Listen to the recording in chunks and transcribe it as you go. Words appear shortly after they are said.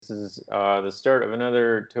is the start of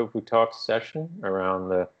another Tofu Talks session around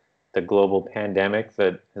the global pandemic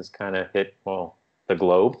that has kind of hit, well, the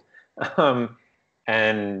globe. Um,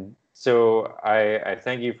 and so I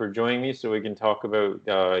thank you for joining me so we can talk about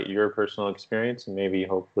your personal experience and maybe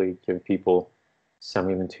hopefully give people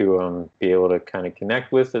something to be able to kind of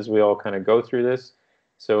connect with as we all kind of go through this.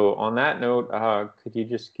 So on that note, could you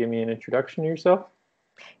just give me an introduction to yourself?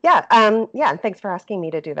 Yeah, and thanks for asking me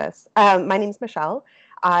to do this. My name's Michelle.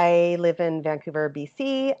 I live in Vancouver,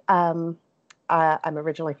 BC. I'm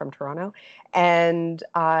originally from Toronto, and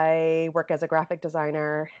I work as a graphic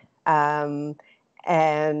designer. Um,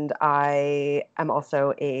 and I am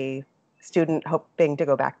also a student hoping to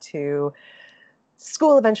go back to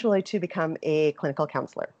school eventually to become a clinical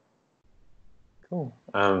counselor. Cool.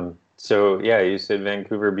 So yeah, you said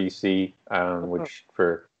Vancouver, BC, Mhm. which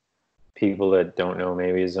for people that don't know,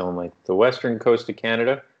 maybe is on like the western coast of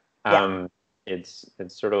Canada. Yeah. Um, it's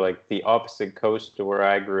sort of like the opposite coast to where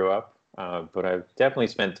I grew up, but I've definitely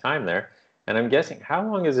spent time there. And I'm guessing, how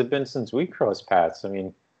long has it been since we crossed paths? I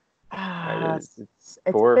mean, Uh, it's it's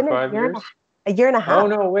four or been five years. a year and a Oh half.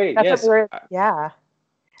 no, wait, That's what we yes. were, yeah.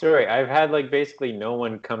 Sorry, I've had like basically no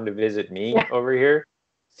one come to visit me Yeah. over here.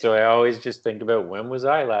 So I always just think about when was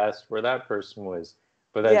I last where that person was.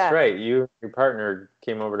 But that's Yeah. right. You and your partner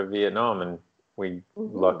came over to Vietnam and we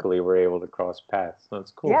Mhm. luckily were able to cross paths.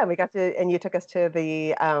 That's Yeah, cool. we got to, and you took us to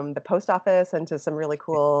the post office and to some really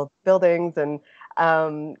cool buildings, and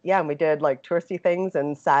yeah, and we did like touristy things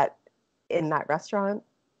and sat in that restaurant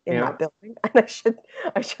in Yeah. that building. And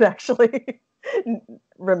I should actually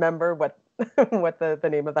remember what what the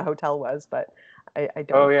name of the hotel was, but I Oh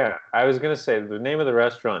don't. yeah. I was gonna say the name of the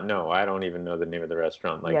restaurant. No, I don't even know the name of the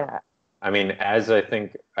restaurant. Like, Yeah, I mean, as I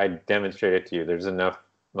think I demonstrated to you, there's enough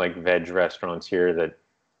like veg restaurants here that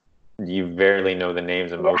you barely know the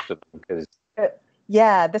names of yeah, most of them because Uh,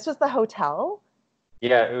 yeah. This was the hotel.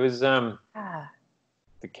 yeah, it was Ah,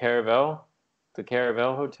 the Caravel, the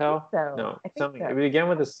Caravel I think Hotel. so. No, I think something. so. It began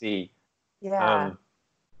with a C. Yeah. Um,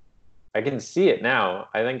 I can see it now.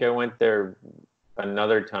 I think I went there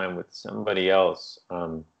another time with somebody else.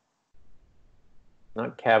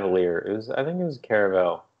 Not Cavalier. It was. I think it was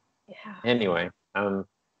Caravel. Yeah. Anyway,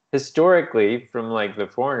 historically, from like the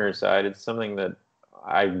foreigner side, it's something that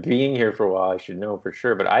I, being here for a while, I should know for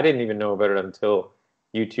sure. But I didn't even know about it until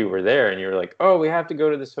you two were there, and you were like, "Oh, we have to go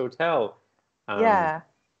to this hotel." Um, Yeah.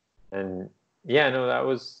 And yeah, no, that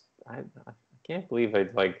was I can't believe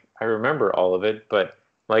I remember all of it, but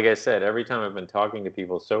like I said, every time I've been talking to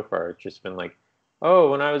people so far, it's just been like, oh,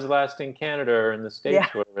 when I was last in Canada or in the Yeah.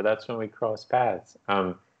 States, whatever, that's when we crossed paths.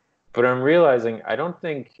 But I'm realizing I don't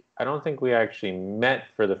think we actually met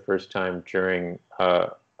for the first time during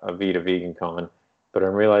a Vita Vegan Con, but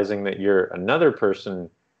I'm realizing that you're another person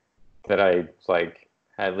that I like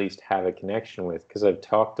at least have a connection with because I've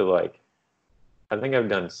talked to like I think I've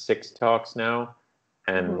done 6 talks now,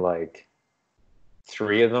 and Mhm. like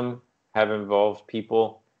 3 of them have involved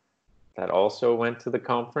people that also went to the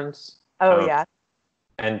conference. Oh Um, yeah.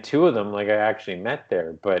 and 2 of them, like I actually met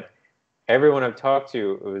there. But everyone I've talked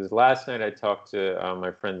to, it was last night I talked to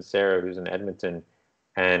my friend Sarah, who's in Edmonton,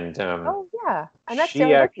 and Oh yeah. I met she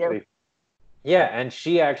Sarah with you. actually, yeah, and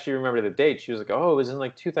she actually remembered the date. She was like, "Oh, it was in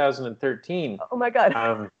like 2013." Oh my God.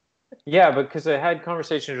 Um, yeah, because I had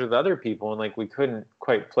conversations with other people, and like we couldn't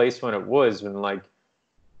quite place when it was. When like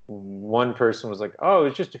one person was like, "Oh, it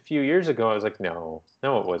was just a few years ago." I was like, "No,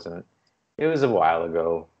 no, it wasn't. It was a while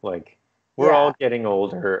ago. Like we're all Yeah. getting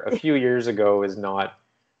older. A few years ago is not,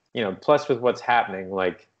 plus with what's happening,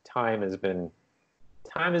 like time has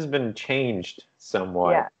been changed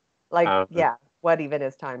somewhat. Yeah. Like, Um, yeah. What even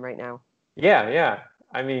is time right now? yeah, yeah.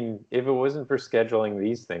 I mean, if it wasn't for scheduling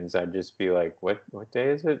these things, I'd just be like, what day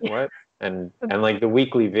is it? What? And like the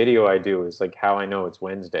weekly video I do is like how I know it's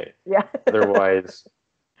Wednesday. Yeah. Otherwise,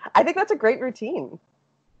 I think that's a great routine.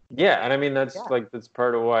 yeah, and I mean Yeah. that's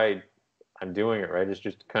part of why I'm doing it, right? Is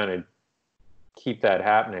just to kind of keep that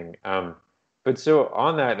happening. But so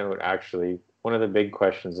on that note, actually, one of the big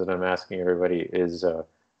questions that I'm asking everybody is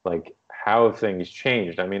like how have things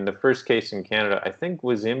changed? I mean, the first case in Canada, I think,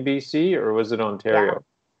 was in BC or was it Yeah. Ontario?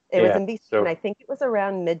 It was Yeah. in BC, and So I think it was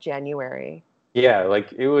around mid-January. yeah,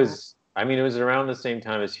 like it Yeah. was. I mean, it was around the same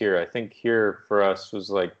time as here. I think here for us was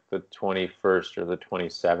like the 21st or the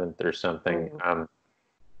 27th or something. Mhm.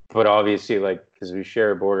 But obviously, like because we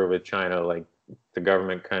share a border with China, like the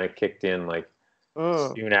government kind of kicked in like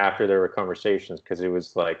Mm. soon after there were conversations because it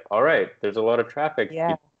was like, all right, there's a lot of traffic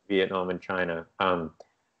Yeah. between Vietnam and China.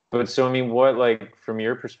 But so I mean, what like from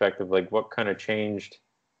your perspective, like what kind of changed?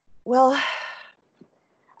 Well,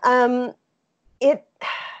 um, it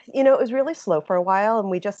it was really slow for a while, and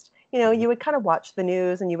we just, you would kind of watch the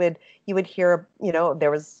news, and you would hear,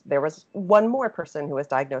 there was one more person who was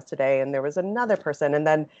diagnosed today, and there was another person, and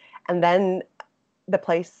then the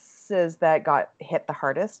places that got hit the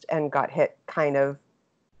hardest and got hit kind of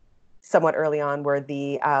somewhat early on were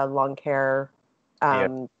the long care Yeah.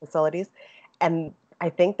 facilities, and I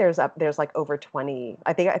think there's like over 20.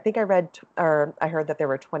 I think I read or I heard that there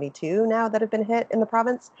were 22 now that have been hit in the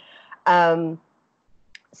province. Um,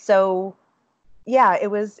 so yeah, it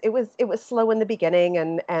was slow in the beginning,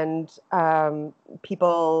 and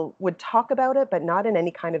people would talk about it, but not in any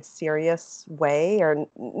kind of serious way, and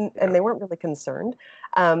Yeah. they weren't really concerned.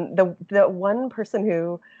 The one person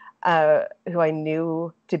who I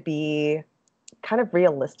knew to be kind of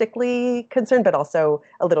realistically concerned, but also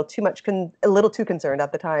a little too concerned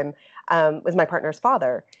at the time, was my partner's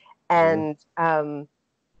father, Hmm.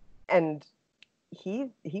 and he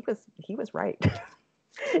was right.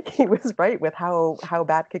 He was right with how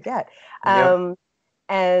bad it could get. Yep.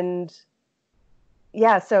 And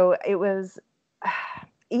yeah, so it was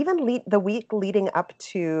even the week leading up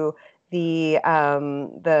to the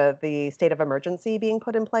state of emergency being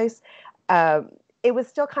put in place. Uh, it was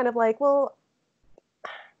still kind of like, well,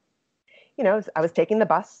 I was taking the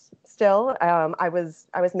bus still. I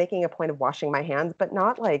was making a point of washing my hands, but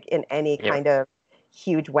not like in any Yep. kind of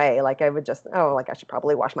huge way. Like I would just, oh, like I should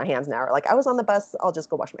probably wash my hands now. Or like I was on the bus, I'll just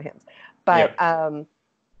go wash my hands. But Yep.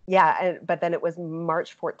 yeah, but then it was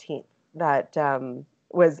March 14th that and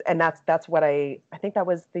that's what I think that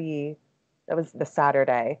was the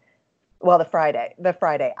Saturday. Well, the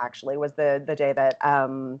Friday actually was the day that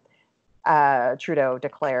Trudeau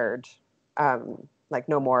declared like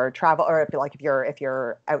no more travel, or if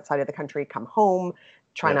you're outside of the country, come home.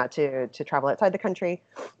 Try Yep. not to travel outside the country.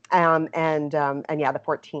 And yeah, the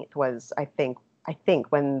 14th was I think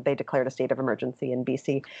when they declared a state of emergency in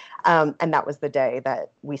BC, and that was the day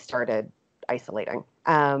that we started isolating.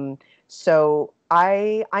 So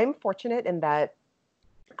I'm fortunate in that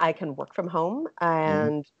I can work from home, Hmm.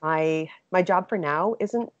 and my job for now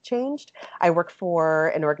isn't changed. I work for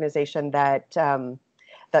an organization that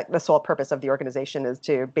the sole purpose of the organization is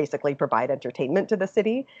to basically provide entertainment to the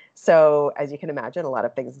city. So as you can imagine, a lot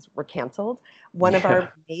of things were canceled. One of Yeah.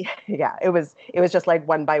 our yeah, it was just like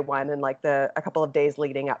one by one, and like a couple of days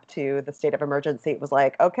leading up to the state of emergency, it was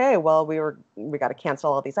like, okay, well, we got to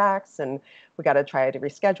cancel all these acts, and we got to try to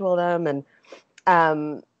reschedule them, and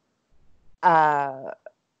um uh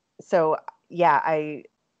so yeah,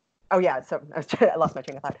 oh yeah, so I lost my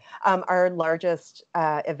train of thought. Our largest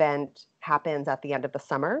event happens at the end of the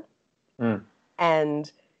summer, Mm.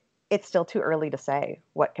 and it's still too early to say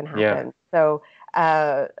what can Yeah. happen. So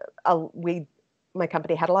uh, we, my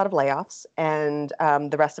company had a lot of layoffs, and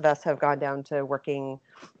the rest of us have gone down to working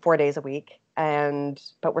 4 days a week,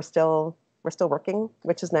 but we're still working,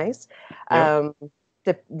 which is nice. Yep. Um,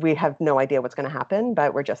 we have no idea what's going to happen,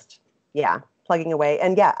 but we're just, yeah, plugging away.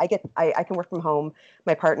 And yeah, I can work from home.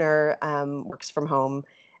 My partner works from home,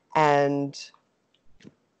 and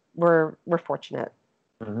we're fortunate.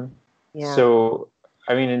 Hmm. Yeah. So,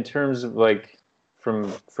 I mean, in terms of like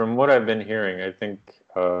from what I've been hearing, I think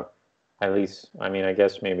at least, I mean, I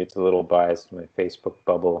guess maybe it's a little biased in my Facebook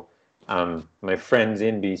bubble. My friends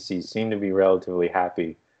in BC seem to be relatively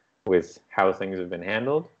happy with how things have been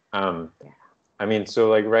handled. Yeah. I mean, so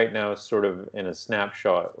like right now, sort of in a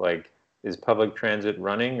snapshot, like is public transit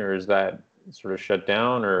running or is that sort of shut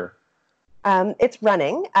down or It's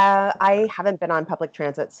running. I haven't been on public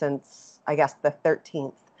transit since, I guess, the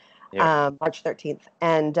 13th, yeah, March 13th,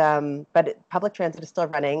 and but public transit is still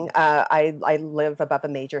running. I live above a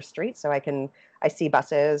major street, so I see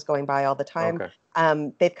buses going by all the time.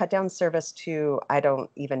 okay. They've cut down service to I don't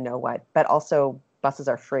even know what, but also buses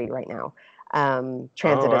are free right now. Oh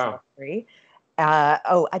Transit is wow. not free.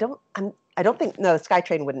 Oh, I don't think, no,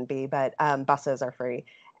 SkyTrain wouldn't be, but buses are free,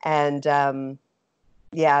 and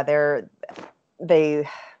yeah, they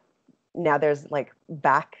now there's like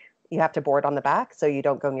back, you have to board on the back so you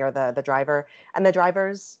don't go near the driver, and the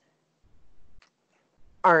drivers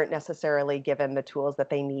aren't necessarily given the tools that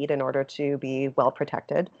they need in order to be well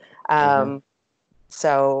protected. Hmm.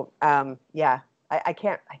 Yeah, I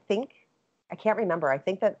can't remember. I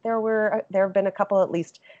think that there have been a couple, at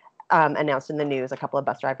least announced in the news, a couple of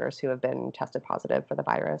bus drivers who have been tested positive for the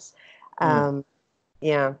virus. Mm. um,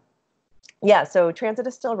 yeah. Yeah, so transit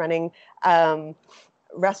is still running. um,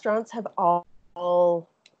 Restaurants have all,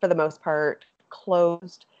 for the most part,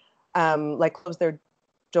 closed, like closed their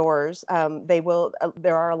doors. They will.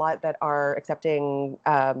 There are a lot that are accepting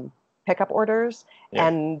pickup orders, Yep.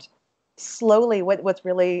 and slowly, what's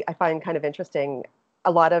really I find kind of interesting.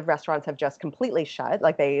 a lot of restaurants have just completely shut.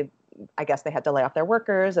 Like I guess they had to lay off their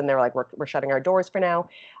workers, and they're like, we're shutting our doors for now.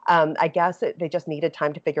 I guess they just needed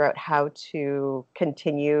time to figure out how to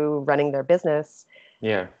continue running their business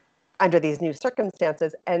Yeah. under these new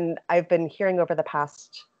circumstances. And I've been hearing over the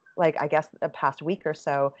past, like, I guess the past week or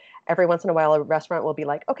so, every once in a while, a restaurant will be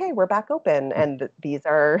like, okay, we're back open. And these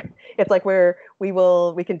are, it's like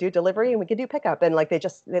we can do delivery and we can do pickup. And like, they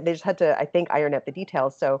just had to, I think, iron out the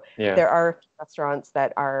details. So Yeah. there are restaurants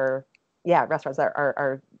that are, yeah, restaurants that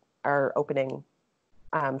are opening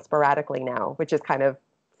sporadically now, which is kind of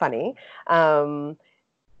funny.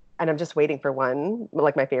 And I'm just waiting for one,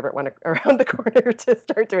 like my favorite one around the corner, to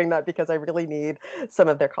start doing that because I really need some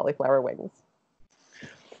of their cauliflower wings.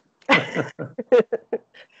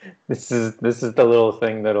 This is the little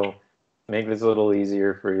thing that'll make this a little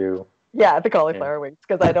easier for you. Yeah, the cauliflower wings,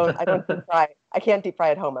 because I don't deep fry. I can't deep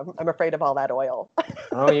fry at home. I'm afraid of all that oil.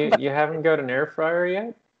 Oh, you haven't got an air fryer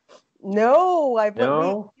yet? No,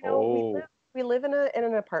 No? Oh. we live in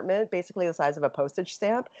an apartment basically the size of a postage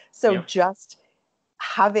stamp. So Yep. just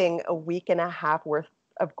having a week and a half worth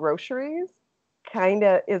of groceries kind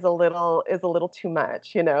of is a little too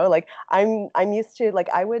much, you know? Like I'm used to, like,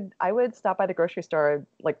 I would stop by the grocery store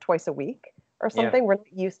like twice a week or Yeah. something. We're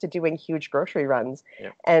not used to doing huge grocery runs.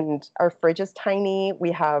 Yep. And our fridge is tiny.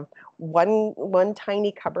 We have one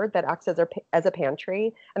tiny cupboard that acts as a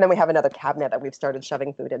pantry, and then we have another cabinet that we've started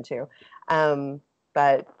shoving food into.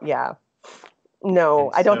 But yeah. No,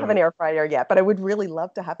 It's I don't have an air fryer yet, but I would really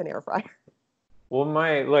love to have an air fryer. well,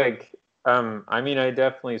 I mean, I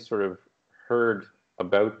definitely sort of heard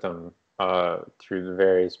about them through the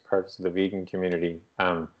various parts of the vegan community.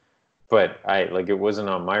 But it wasn't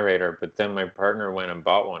on my radar. But then my partner went and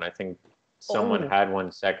bought one. I think someone had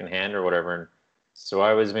one secondhand or whatever. And so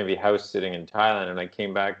I was maybe house sitting in Thailand, and I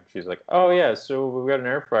came back, and she's like, "Oh yeah, so we've got an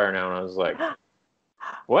air fryer now." And I was like,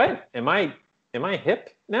 "What? Am I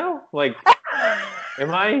hip now? Like,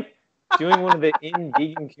 am I doing one of the in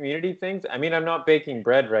vegan community things? I mean, I'm not baking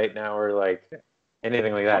bread right now or like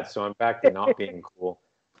anything like that, so I'm back to not being cool."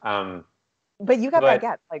 But you got But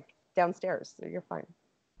baguette like downstairs, so you're fine.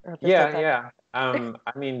 Or yeah. I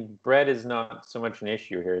mean, bread is not so much an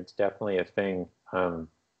issue here. It's definitely a thing,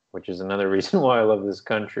 which is another reason why I love this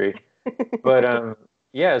country. But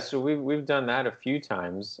yeah, so we've done that a few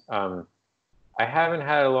times. I haven't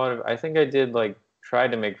had a lot of. I think I did like try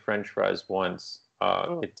to make French fries once.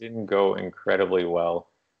 It didn't go incredibly well,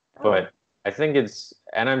 but I think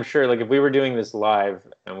and I'm sure like if we were doing this live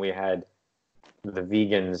and we had the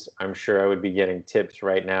vegans, I'm sure I would be getting tips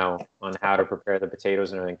right now on how to prepare the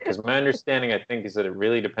potatoes and everything. Because my understanding, I think, is that it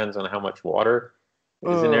really depends on how much water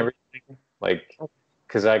is in everything. Like,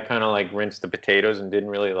 because I kind of like rinsed the potatoes and didn't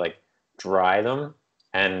really like dry them.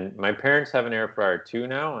 And my parents have an air fryer too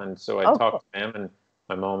now, and so I talked to them, and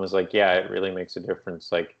my mom was like, "Yeah, it really makes a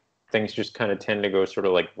difference. Like, things just kind of tend to go sort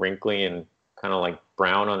of like wrinkly and kind of like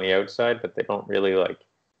brown on the outside, but they don't really like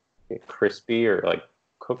get crispy or like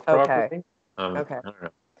cook properly." I don't know.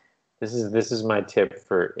 This is my tip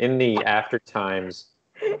for in the after times.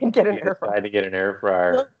 Get an air fryer. To get an air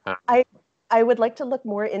fryer. Well, I would like to look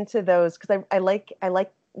more into those because I like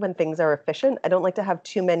when things are efficient. I don't like to have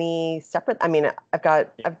too many separate. I mean, I've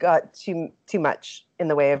got too much in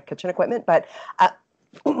the way of kitchen equipment, but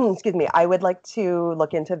excuse me, I would like to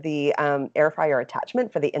look into the air fryer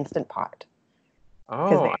attachment for the Instant Pot.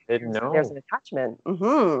 Oh, I didn't know. There's an attachment.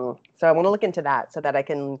 So I want to look into that so that I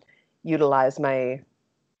can utilize my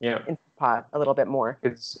Instant Pot a little bit more.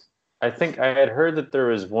 I think I had heard that there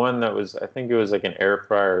was one that was, I think it was like an air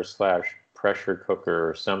fryer / pressure cooker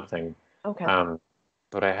or something. Okay.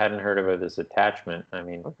 But I hadn't heard about this attachment. I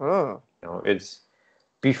mean, it's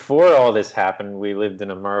before all this happened, we lived in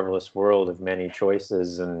a marvelous world of many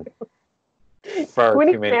choices and far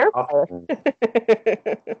too many options.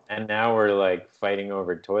 And now we're like fighting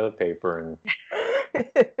over toilet paper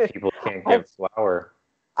and people can't get flour.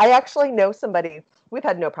 I actually know somebody. We've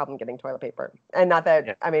had no problem getting toilet paper, and not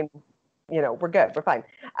that I mean, we're good, we're fine.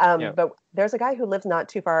 But there's a guy who lives not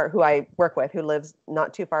too far, who I work with, who lives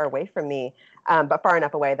not too far away from me, but far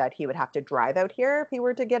enough away that he would have to drive out here if he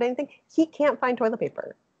were to get anything. He can't find toilet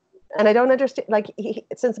paper, and I don't understand. Like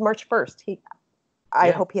since March 1st,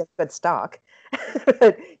 I hope he has good stock,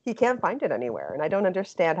 but he can't find it anywhere, and I don't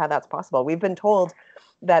understand how that's possible. We've been told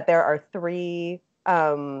that there are three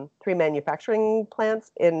manufacturing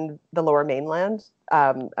plants in the Lower Mainland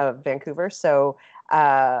of Vancouver, so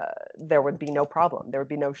there would be no problem. There would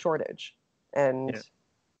be no shortage, and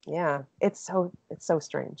it's so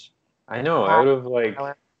strange. I know. Out of like,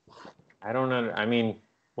 I don't know. I mean,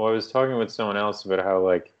 well, I was talking with someone else about how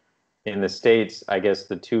like in the States, I guess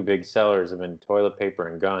the two big sellers have been toilet paper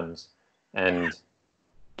and guns. And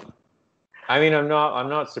I mean, I'm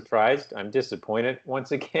not surprised. I'm disappointed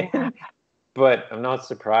once Yeah. again, but I'm not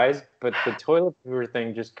surprised. But the toilet paper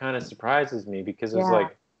thing just kind of surprises me because it's Yeah.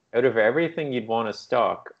 like out of everything you'd want to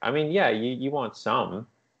stock, I mean, yeah, you want some,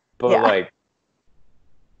 but Yeah. like,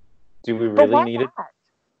 do we But really why need it? that?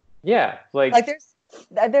 Yeah, Like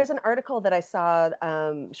like, there's an article that I saw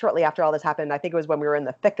shortly after all this happened. I think it was when we were in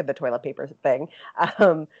the thick of the toilet paper thing,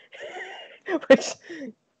 um, which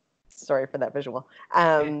sorry for that visual.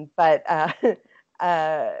 But uh,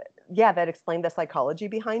 yeah, that explained the psychology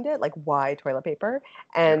behind it, like why toilet paper.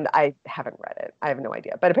 yeah. And I haven't read it. I have no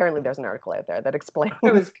idea. But apparently, there's an article out there that I explains.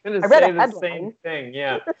 was gonna I read a say the same headline. thing.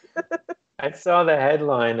 Yeah, I saw the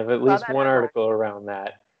headline of at Saw least that one headline. article around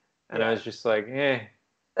that, and I Yeah. was just like, eh.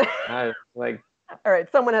 I like, All right.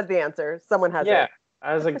 Someone has the answer. Someone has yeah. it.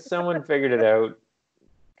 I was like, someone figured it out.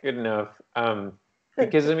 Good enough.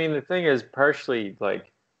 Because I mean, the thing is, partially like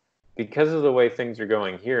because of the way things are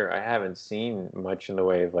going here, I haven't seen much in the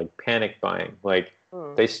way of like panic buying. Like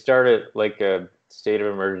Hmm. they started like a state of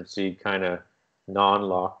emergency kind of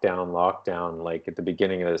non-lockdown lockdown like at the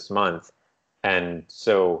beginning of this month. And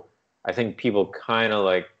so I think people kind of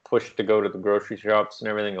like pushed to go to the grocery shops and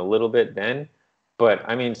everything a little bit then. But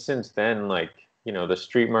I mean, since then, like, the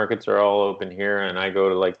street markets are all open here, and I go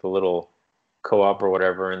to like the little co-op or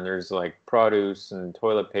whatever, and there's like produce and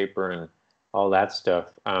toilet paper and all that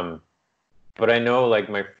stuff. But I know like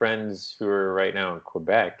my friends who are right now in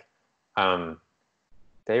Quebec, um,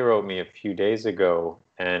 they wrote me a few days ago,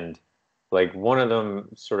 and like one of them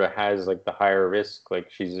sort of has like the higher risk,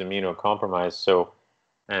 like she's immunocompromised. So,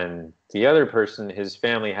 and the other person, his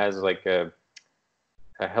family has like a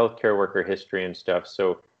healthcare worker history and stuff.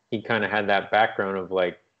 So he kind of had that background of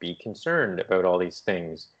like, be concerned about all these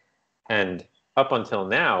things. And up until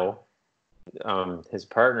now, his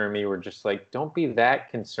partner and me were just like, don't be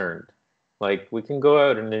that concerned. Like, we can go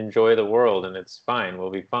out and enjoy the world and it's fine. We'll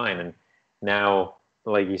be fine. And now,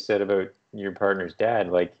 like you said about your partner's dad,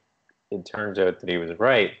 like, it turns out that he was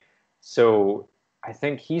right. So I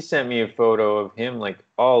think he sent me a photo of him, like,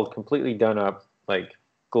 all completely done up, like,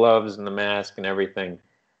 gloves and the mask and everything.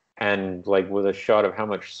 And, like, with a shot of how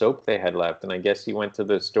much soap they had left. And I guess he went to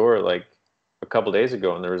the store, like, a couple days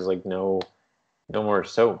ago and there was, like, no more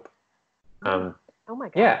soap. Oh, Um, oh my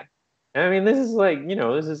God. yeah. And I mean, this is like,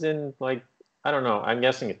 this is in like, I don't know, I'm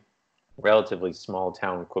guessing a relatively small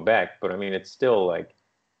town Quebec, but I mean, it's still like,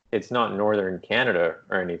 it's not northern Canada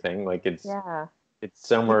or anything. Like Yeah. it's You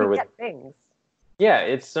somewhere can with, get things. yeah,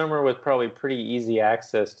 it's somewhere with probably pretty easy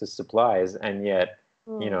access to supplies. And yet,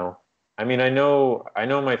 you Hmm. know, I mean, I know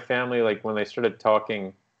my family, like when they started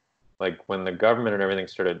talking, like when the government and everything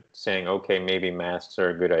started saying, okay, maybe masks are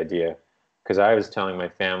a good idea. Because I was telling my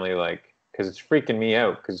family, like, because it's freaking me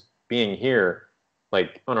out. Because being here,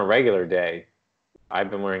 like on a regular day, I've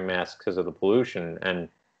been wearing masks because of the pollution. And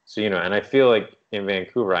so, and I feel like in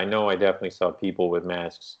Vancouver, I know I definitely saw people with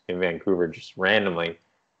masks in Vancouver just randomly.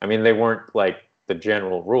 I mean, they weren't like the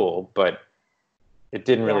general rule, but it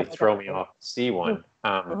didn't Yeah, really I get throw what me you off to see mean. one.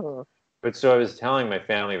 Mhm. But so I was telling my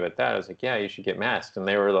family about that. I was like, yeah, you should get masked. And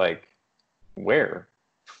they were like, where?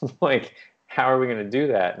 Like, how are we going to do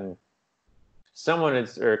that? And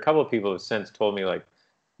or a couple of people have since told me, like,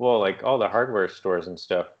 well, like all the hardware stores and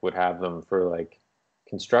stuff would have them for like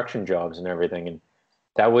construction jobs and everything. And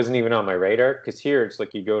that wasn't even on my radar because here it's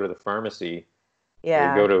like you go to the pharmacy or you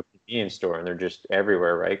Yeah. go to a convenience store and they're just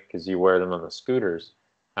everywhere, right? Because you wear them on the scooters.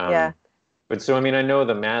 Yeah. But so, I mean, I know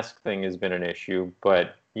the mask thing has been an issue,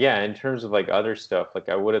 but yeah, in terms of like other stuff, like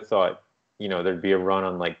I would have thought, there'd be a run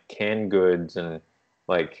on like canned goods and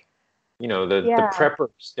like, the Yeah. prepper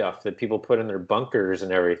stuff that people put in their bunkers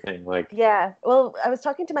and everything. Like, Yeah. Well, I was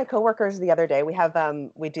talking to my coworkers the other day.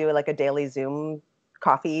 We do like a daily Zoom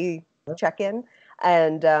coffee check-in,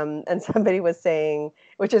 and somebody was saying,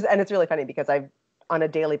 and it's really funny because on a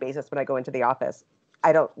daily basis when I go into the office,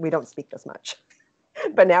 we don't speak this much.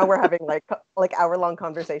 But now we're having like hour-long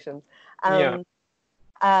conversations. yeah, Um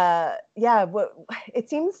yeah, it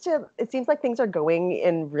seems like things are going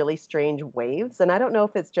in really strange waves, and I don't know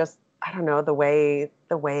if it's just, I don't know, the way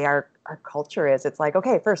our culture is. It's like,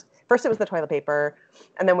 okay, first it was the toilet paper,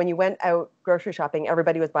 and then when you went out grocery shopping,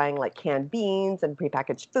 everybody was buying like canned beans and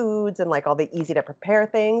prepackaged foods and like all the easy to prepare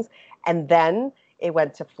things, and then it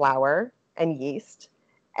went to flour and yeast.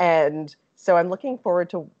 And so I'm looking forward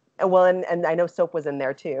to, well, and I know soap was in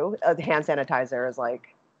there too. Hand sanitizer is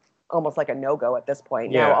like almost like a no-go at this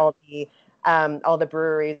point. Now yeah, all the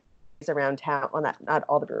breweries around town, well, not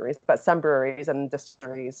all the breweries, but some breweries and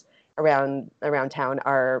distilleries around town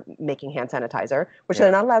are making hand sanitizer, which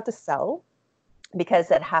they're not allowed to sell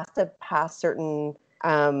because it has to pass certain,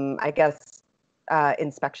 I guess,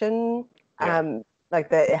 inspection. It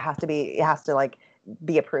has to like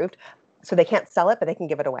be approved. So they can't sell it, but they can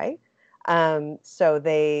give it away. So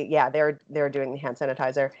they're doing the hand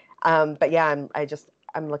sanitizer. But yeah,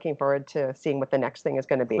 I'm looking forward to seeing what the next thing is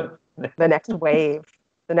going to be. The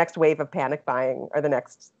next wave of panic buying, or the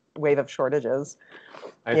next wave of shortages.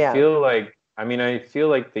 I feel like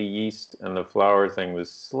the yeast and the flour thing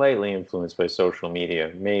was slightly influenced by social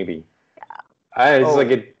media, maybe. It's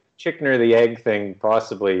like a chicken or the egg thing,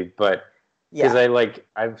 possibly, but because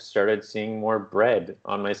I've started seeing more bread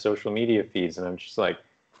on my social media feeds, and I'm just like,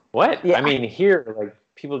 what? Yeah. I mean, here, like,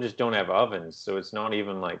 people just don't have ovens, so it's not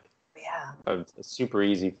even like a super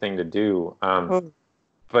easy thing to do.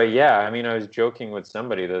 But yeah, I mean, I was joking with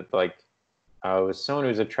somebody that like, it was someone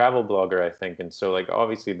who's a travel blogger, I think, and so like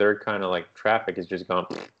obviously their kind of like traffic is just gone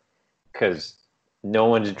because no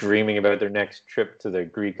one's dreaming about their next trip to the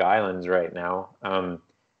Greek islands right now.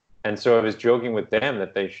 And so I was joking with them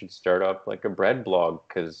that they should start up like a bread blog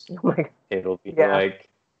because it'll be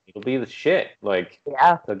the shit. Like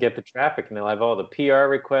they'll get the traffic and they'll have all the PR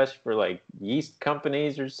requests for like yeast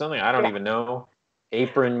companies or something. I don't even know,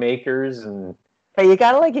 apron makers and. But you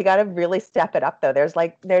gotta really step it up though. There's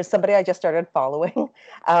somebody I just started following,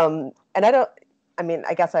 and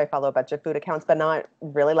I guess I follow a bunch of food accounts, but not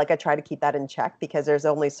really. Like I try to keep that in check because there's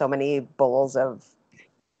only so many bowls of,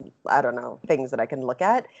 I don't know, things that I can look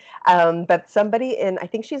at. But I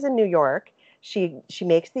think she's in New York. She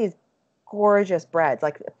makes these gorgeous breads,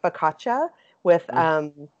 like focaccia with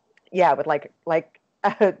with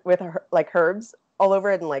with like herbs all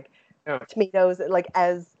over it and like. Tomatoes like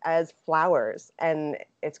as flowers, and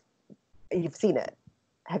you've seen it.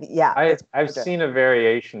 I've seen a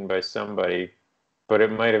variation by somebody, but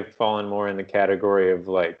it might have fallen more in the category of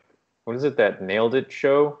like, what is it, that Nailed It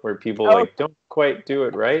show where people like don't quite do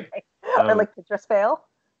it right, or like Pinterest fail.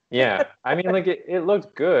 Yeah, I mean, like it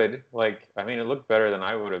looked good. Like, I mean, it looked better than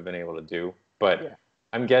I would have been able to do. But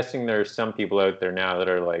I'm guessing there's some people out there now that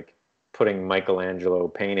are like putting Michelangelo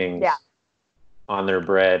paintings on their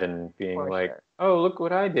bread and being like, "Oh, look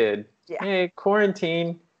what I did! Hey,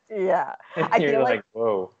 quarantine!" Yeah, and you're like,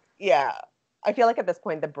 "Whoa!" Yeah, I feel like at this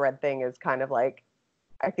point the bread thing is kind of like,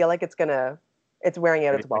 I feel like it's wearing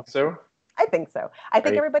out its welcome. So I think so. I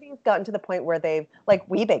think everybody's gotten to the point where they've like,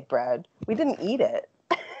 we bake bread, we didn't eat it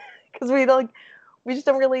because we just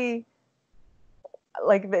don't really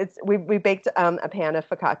like. We baked a pan of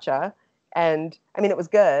focaccia, and I mean it was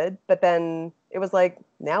good, but then it was like,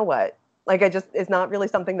 now what? Like it's not really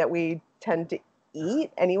something that we tend to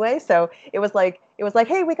eat anyway. So it was like,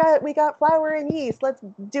 hey, we got flour and yeast. Let's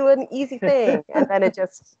do an easy thing. And then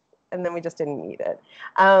we just didn't eat it.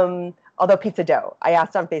 Although pizza dough, I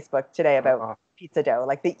asked on Facebook today about pizza dough,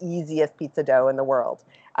 like the easiest pizza dough in the world.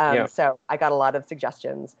 So I got a lot of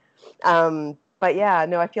suggestions. But yeah,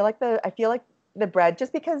 no, I feel like the bread,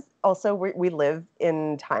 just because also we live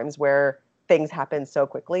in times where things happen so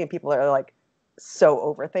quickly and people are like, so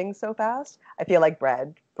over things so fast. I feel like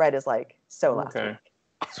bread is like so last week.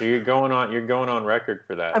 So you're going on record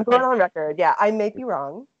for that. I'm going on record. Yeah, I may be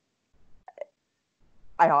wrong.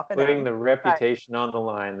 I often putting the reputation on the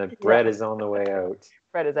line. The bread is on the way out.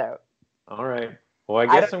 Bread is out. All right. Well, I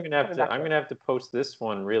guess I'm gonna have to post this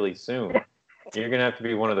one really soon. You're gonna have to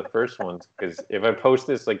be one of the first ones, because if I post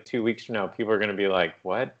this like 2 weeks from now, people are gonna be like,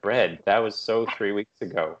 "What bread? That was so 3 weeks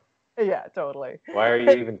ago." Yeah, totally. Why are you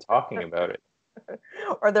even talking about it?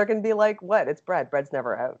 Or they're going to be like, what? It's bread. Bread's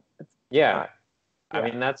never out. I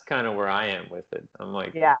mean, that's kind of where I am with it. I'm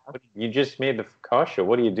like, you just made the focaccia.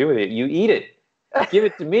 What do you do with it? You eat it. Give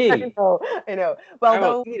it to me. I know. Well, I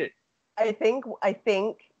will eat it. I think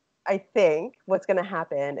what's going to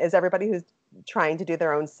happen is everybody who's trying to do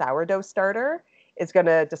their own sourdough starter is going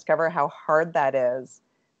to discover how hard that is,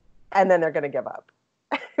 and then they're going to give up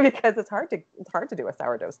because it's hard to do a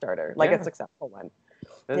sourdough starter, like a successful one.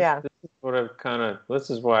 This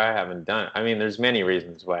is why I haven't done it. I mean, there's many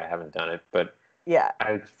reasons why I haven't done it, but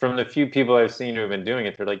from the few people I've seen who have been doing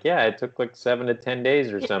it, they're like, it took like 7 to 10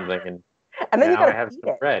 days or something, and then now I have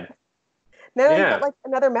some bread. Now you've got like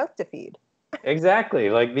another mouth to feed. Exactly.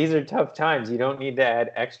 Like, these are tough times. You don't need to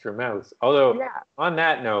add extra mouths. Although, on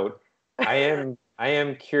that note, I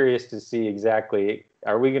am curious to see exactly,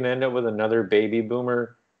 are we going to end up with another baby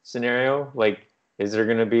boomer scenario? Like, is there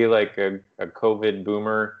going to be like a COVID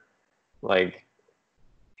boomer, like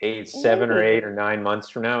 7 or 8 or 9 months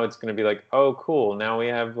from now? It's going to be like, oh, cool. Now we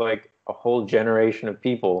have like a whole generation of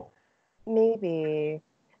people. Maybe.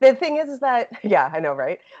 The thing is that, yeah, I know,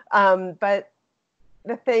 right? But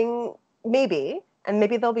the thing, maybe, and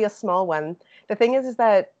maybe there'll be a small one. The thing is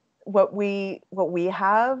that what we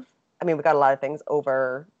have, I mean, we got a lot of things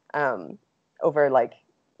over like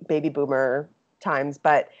baby boomer times,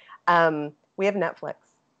 but we have Netflix.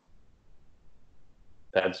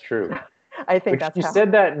 That's true. I think Which that's you how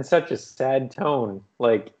said that in such a sad tone.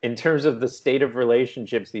 Like in terms of the state of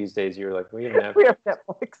relationships these days, you're like, we have we Netflix. have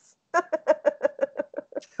Netflix.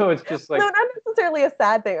 So it's just No, like, not necessarily a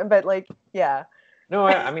sad thing, but like, yeah, no,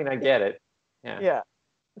 I mean, I get it. Yeah, yeah.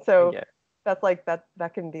 I So get it. that's like that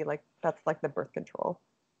can be like that's like the birth control.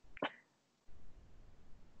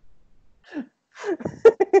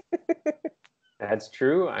 That's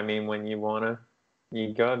true. I mean, when you wanna,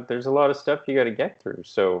 there's a lot of stuff you got to get through.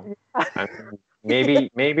 So, I mean,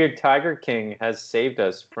 maybe Tiger King has saved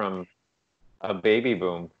us from a baby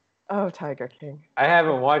boom. Oh, Tiger King. I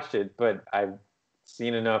haven't watched it, but I've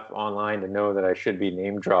seen enough online to know that I should be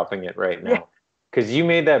name dropping it right Yeah, now. Because you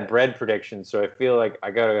made that bread prediction, so I feel like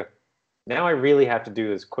I gotta. Now I really have to do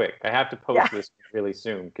this quick. I have to yeah, post this really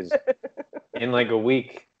soon because in like a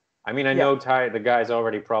week. I mean, I yeah, know the guy's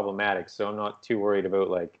already problematic, so I'm not too worried about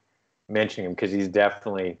like mentioning him because he's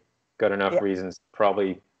definitely got enough yeah, reasons to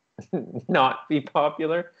probably not be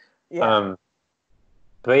popular. yeah. Um,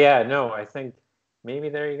 but yeah, no, I think maybe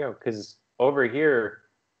there you go. Because over here,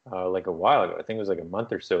 like a while ago, I think it was like a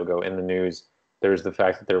month or so ago in the news, there was the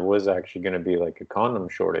fact that there was actually going to be like a condom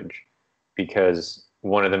shortage because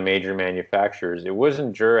one of the major manufacturers, it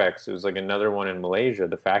wasn't Durex, it was like another one in Malaysia,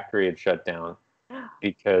 the factory had shut down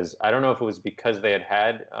because I don't know if it was because they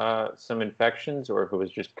had some infections or if it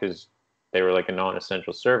was just because they were like a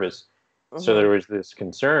non-essential service. So Hmm. there was this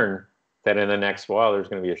concern that in the next while there's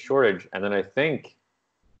going to be a shortage. And then I think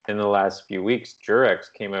in the last few weeks,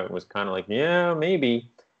 Durex came out and was kind of like, yeah, maybe.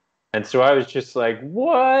 And so I was just like,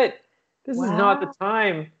 what? This is not the Wow.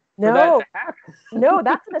 time for that No, to happen. no,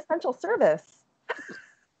 that's an essential service.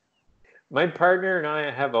 My partner and I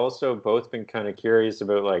have also both been kind of curious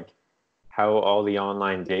about like how all the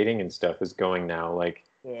online dating and stuff is going now. Like,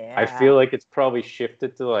 I Yeah. feel like it's probably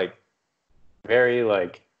shifted to like very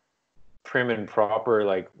like prim and proper.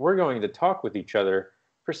 Like, we're going to talk with each other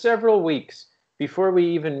for several weeks before we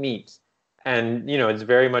even meet. And, it's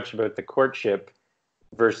very much about the courtship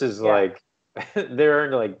versus Yeah. like, there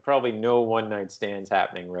are like probably no one night stands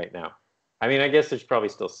happening right now. I mean, I guess there's probably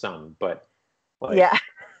still some, but like, Yeah.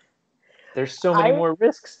 there's so many I more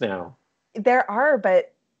risks now. There are,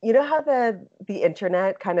 but you know how the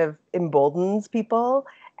internet kind of emboldens people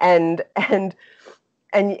and and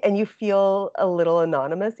and you feel a little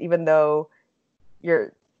anonymous even though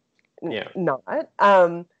you're Yeah. not.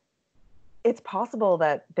 It's possible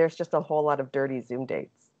that there's just a whole lot of dirty Zoom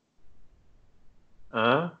dates.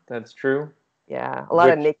 That's true. Yeah, a lot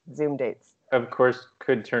of Which, naked Zoom dates. of course,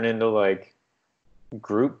 could turn into like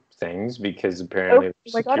group things because Oh apparently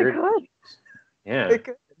there's my God, it security. could. Yeah. It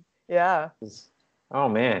could. Yeah. Oh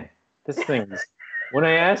man, this thing's. When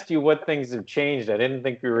I asked you what things have changed, I didn't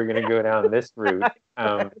think we were going to go down this route. I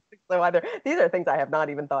don't think so either. These are things I have not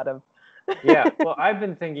even thought of. Yeah, well, I've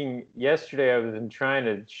been thinking yesterday. I was been trying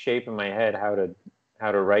to shape in my head how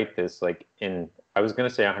to write this like in. I was going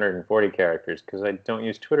to say 140 characters because I don't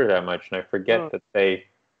use Twitter that much, and I forget Mm, that they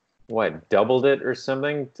doubled it or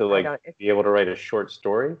something to I like don't. be able to write a short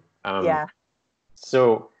story. Yeah.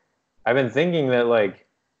 So I've been thinking that like,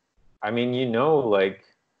 I mean, like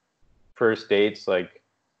first dates like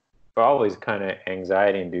are always kind of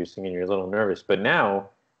anxiety inducing and you're a little nervous. But now,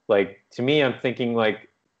 like to me, I'm thinking like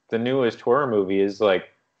the newest horror movie is like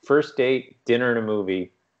first date, dinner, and a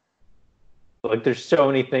movie. Like there's so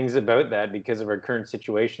many things about that because of our current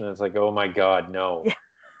situation. It's like, oh my God, no. Yeah.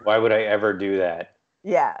 Why would I ever do that?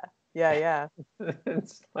 Yeah. Yeah. Yeah.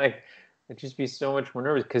 It's like it'd just be so much more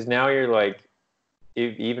nervous because now you're like,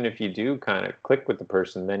 even if you do kind of click with the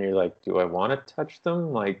person, then you're like, do I want to touch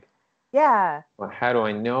them? Like, Yeah. well, how do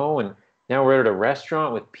I know? And now we're at a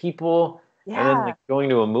restaurant with people, and then Yeah. like going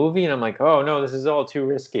to a movie, and I'm like, oh no, this is all too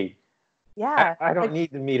risky. I, Yeah. I don't Like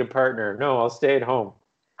need to meet a partner. No, I'll stay at home.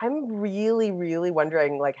 I'm really, really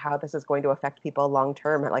wondering like how this is going to affect people long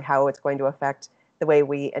term, like how it's going to affect the way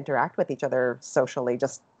we interact with each other socially,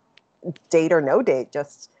 just date or no date,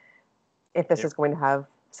 just if this Yeah. is going to have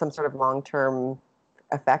some sort of long term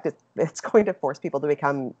effect, it's going to force people to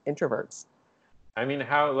become introverts. I mean,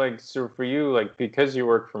 how like so for you, like because you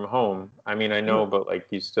work from home. I mean, I know, Mhm. but like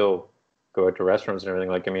you still go out to restaurants and everything.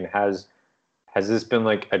 Like, I mean, has this been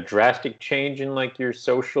like a drastic change in like your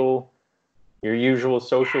usual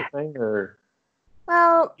social thing, or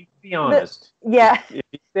Well, you be the honest? If yeah, if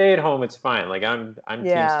you stay at home, it's fine. Like I'm team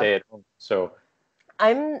yeah. stay at home. So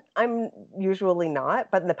I'm usually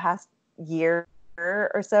not, but in the past year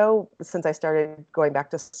or so, since I started going back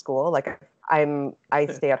to school, like I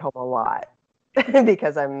stay at home a lot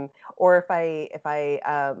because or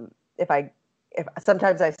if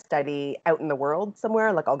sometimes I study out in the world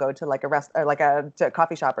somewhere, like I'll go to like a to a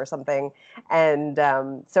coffee shop or something, and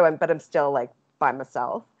but I'm still like by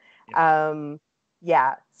myself. Yeah.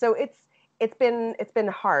 Yeah, so it's been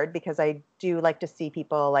hard because I do like to see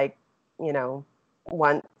people like, you know,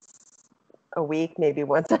 once a week, maybe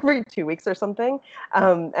once every 2 weeks or something,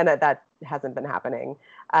 and that hasn't been happening.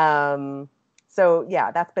 So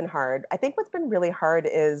yeah, that's been hard. I think what's been really hard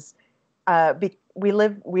is we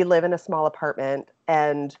live in a small apartment,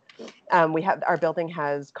 and we have our building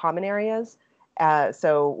has common areas.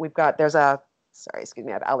 So there's a sorry, excuse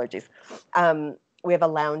me, I have allergies. We have a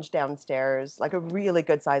lounge downstairs, like a really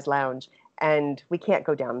good sized lounge, and we can't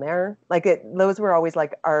go down there. Those were always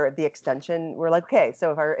like the extension. We're like, okay,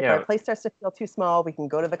 so if our Yeah. place starts to feel too small, we can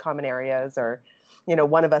go to the common areas, or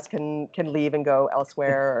one of us can leave and go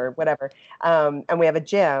elsewhere or whatever. And we have a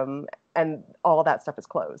gym, and all that stuff is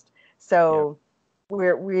closed. Yeah. So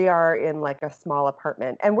we are in like a small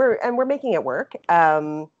apartment, and we're making it work.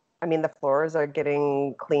 I mean, the floors are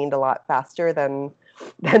getting cleaned a lot faster than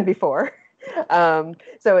before.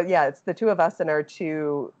 So yeah, it's the two of us and our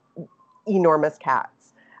two enormous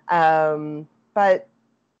cats. But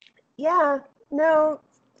yeah, no,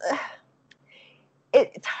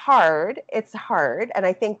 it's hard. It's hard, and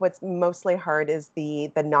I think what's mostly hard is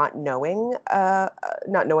the not knowing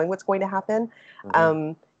what's going to happen. Hmm.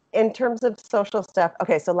 Um, in terms of social stuff,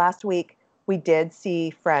 okay, so last week we did see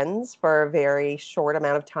friends for a very short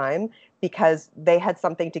amount of time because they had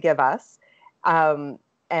something to give us,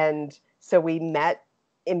 and so we met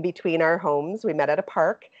in between our homes. We met at a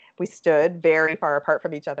park. We stood very far apart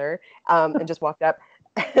from each other, and just walked up.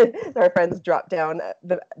 Our friends dropped down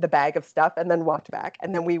the bag of stuff and then walked back.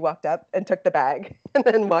 And then we walked up and took the bag and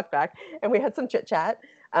then walked back. And we had some chit chat.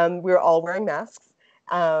 We were all wearing masks.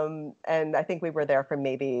 And I think we were there for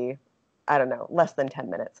maybe, I don't know, less than 10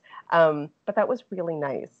 minutes. But that was really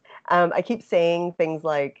nice. I keep saying things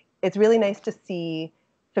like, it's really nice to see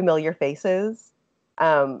familiar faces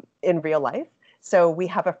in real life. So we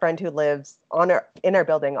have a friend who lives in our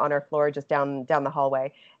building on our floor, just down the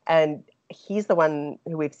hallway, and he's the one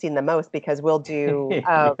who we've seen the most because we'll do,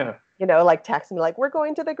 Yeah. like text me like, we're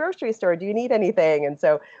going to the grocery store. Do you need anything? And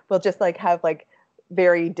so we'll just like have like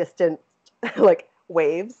very distant like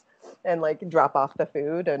waves and like drop off the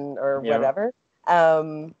food or Yeah. whatever.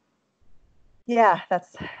 Yeah,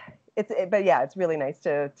 but yeah, it's really nice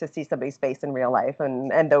to see somebody's face in real life,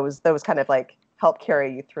 and those kind of like help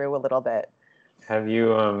carry you through a little bit. Have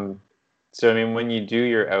you so I mean when you do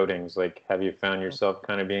your outings, like have you found yourself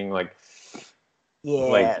kind of being like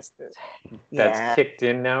Yes. that's Yeah. kicked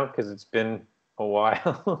in now because it's been a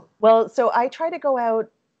while? Well, so I try to go out.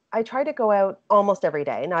 I try to go out almost every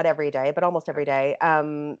day, not every day, but almost every day.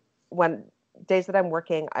 When days that I'm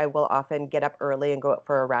working, I will often get up early and go out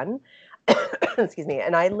for a run. Excuse me.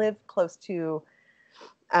 And I live close to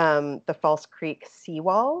the False Creek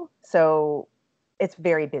seawall, so it's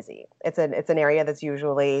very busy. It's an area that's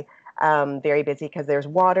usually very busy because there's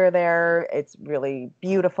water there. It's really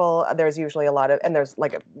beautiful. There's usually and there's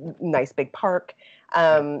like a nice big park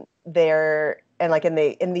Yeah. there, and like in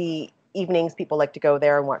the evenings, people like to go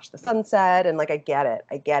there and watch the sunset. And like, I get it.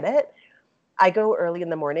 I get it. I go early in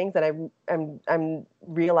the mornings, and I'm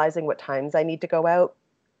realizing what times I need to go out.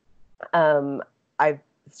 I've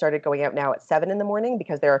started going out now at 7 in the morning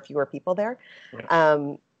because there are fewer people there.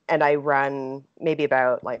 Yeah. And I run maybe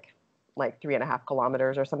about like 3.5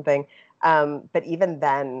 kilometers or something. But even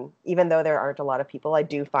then, even though there aren't a lot of people, I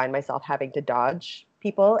do find myself having to dodge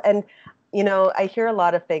people. And I hear a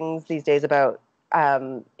lot of things these days about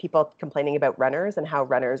people complaining about runners and how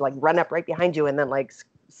runners like run up right behind you and then like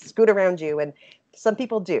scoot around you. And some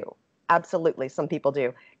people do. Absolutely, some people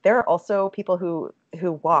do. There are also people who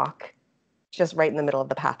walk just right in the middle of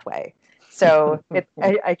the pathway. So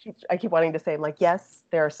I keep wanting to say, I'm like, yes,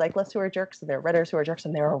 there are cyclists who are jerks, and there are runners who are jerks,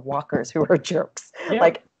 and there are walkers who are jerks. Yeah.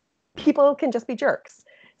 Like, people can just be jerks.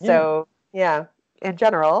 Yeah. So yeah, in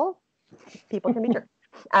general, people can be jerks.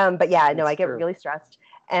 But yeah, no, It's I get true. really stressed,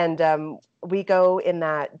 and we go in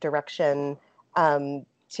that direction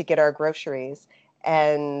to get our groceries,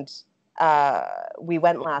 and we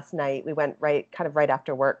went last night. We went kind of right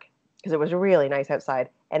after work because it was really nice outside,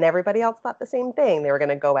 and everybody else thought the same thing. They were going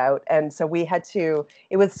to go out, and so we had to.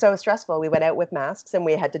 It was so stressful. We went out with masks, and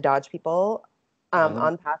we had to dodge people Hmm.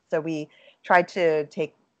 on path. So we tried to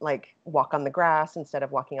walk on the grass instead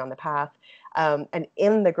of walking on the path. And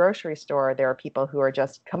in the grocery store, there are people who are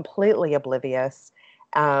just completely oblivious.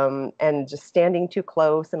 and just standing too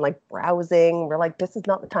close and like browsing. We're like, this is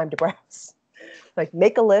not the time to browse. Like,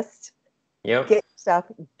 make a list, Yep. get your stuff,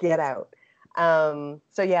 get out.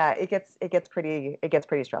 So yeah, it gets pretty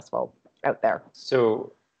stressful out there.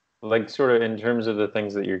 So, like, sort of in terms of the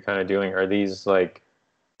things that you're kind of doing, are these like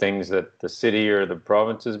things that the city or the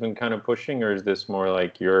province has been kind of pushing, or is this more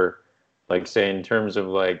like you're, like, say, in terms of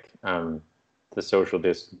like the social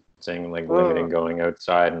distancing, like limiting Mm, going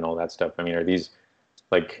outside and all that stuff? I mean, are these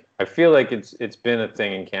like, I feel like it's been a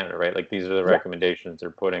thing in Canada, right? Like these are the yeah. recommendations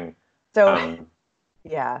they're putting. So Um,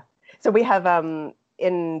 yeah. So we have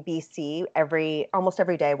in BC almost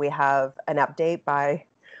every day we have an update by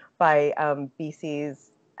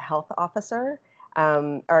BC's health officer,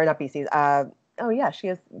 or not BC's. Oh yeah, she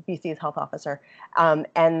is BC's health officer,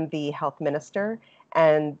 and the health minister,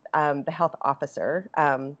 and the health officer,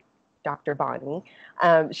 Dr. Bonnie.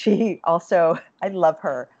 She also, I love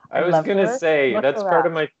her. I I was love gonna her. say Look that's her part up.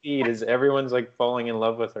 of my feed is everyone's like falling in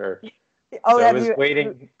love with her. Oh, So have you?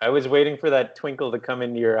 I was waiting for that twinkle to come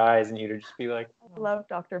into your eyes and you to just be like, I oh. love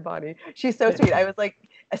Dr. Bonnie. She's so sweet. I was like,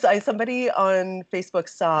 somebody on Facebook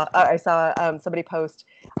I saw somebody post,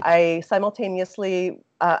 I simultaneously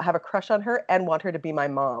have a crush on her and want her to be my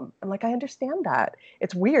mom. I'm like, I understand that.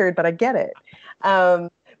 It's weird, but I get it. Um,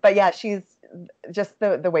 but yeah, she's just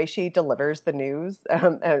the way she delivers the news,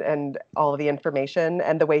 and all of the information,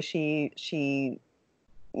 and the way she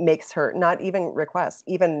makes her, not even requests,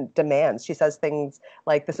 even demands. She says things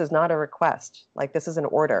like, "This is not a request. Like, this is an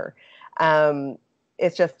order." Um,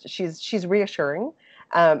 it's just she's reassuring,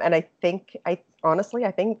 and I honestly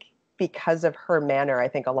I think because of her manner, I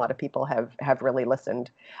think a lot of people have really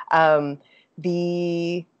listened.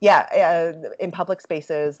 The yeah In public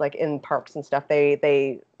spaces, like in parks and stuff,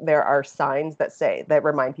 there are signs that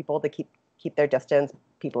remind people to keep their distance.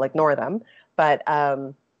 People ignore them, but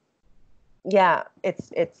yeah, it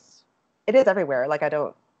is everywhere. Like, I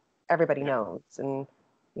don't, everybody Yeah. knows. And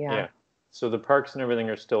yeah. Yeah. So the parks and everything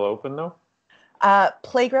are still open though?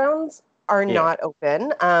 Playgrounds are Yeah. not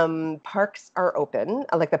open. Parks are open,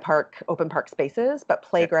 like the open park spaces, but Yeah.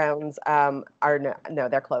 playgrounds are no,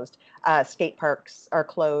 they're closed. Skate parks are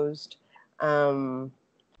closed. Um,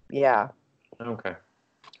 yeah, Okay.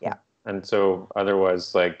 yeah. And so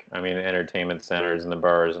otherwise, like, I mean, entertainment centers and the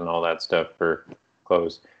bars and all that stuff are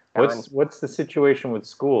closed. Gone. What's the situation with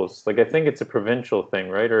schools? Like, I think it's a provincial thing,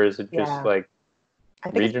 right? Or is it just Yeah, like I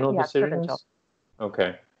think regional it's provincial. decisions?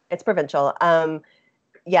 Okay. It's provincial.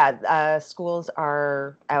 Yeah, schools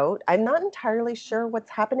are out. I'm not entirely sure what's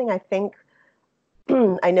happening. I think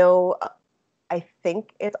I know. I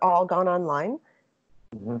think it's all gone online,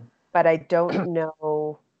 Hmm. but I don't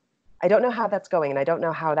know. I don't know how that's going, and I don't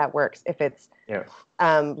know how that works. If it's Yeah.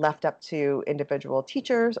 left up to individual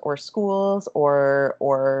teachers or schools, or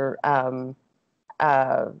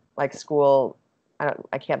like school.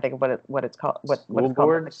 I can't think of what it's called. What School it's called. But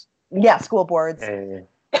boards? yeah, school boards. Eh,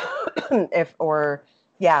 If or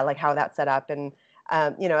yeah, like how that's set up. And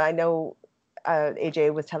I know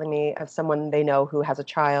AJ was telling me of someone they know who has a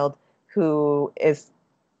child who is,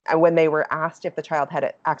 and when they were asked if the child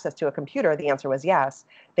had access to a computer, the answer was yes.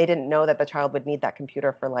 They didn't know that the child would need that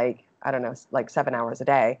computer for, like, I don't know, like 7 hours a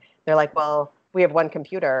day. They're like, well, we have one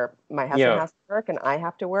computer. My husband yeah. has to work and I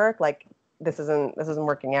have to work. Like, this isn't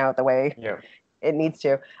working out the way Yeah. it needs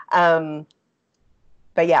to.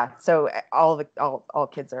 But yeah, so all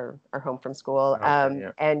kids are home from school, Okay.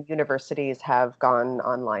 Yeah. and universities have gone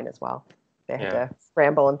online as well. They had Yeah. to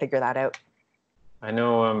scramble and figure that out. I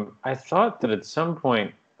know. I thought that at some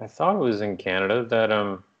point, I thought it was in Canada that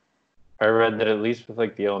I read that at least with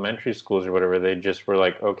like the elementary schools or whatever, they just were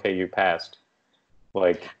like, okay, you passed,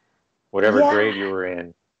 like whatever Yeah, grade you were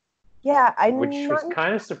in, yeah, which I'm was not.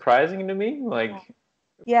 kind of surprising to me. Yeah, Like,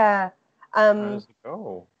 yeah. I Um, was like,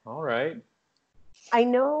 oh, all right. I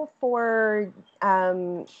know for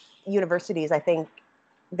universities, I think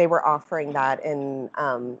they were offering that in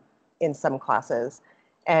some classes,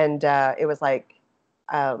 and it was like,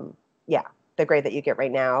 yeah, the grade that you get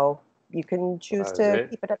right now, you can So choose that was to it.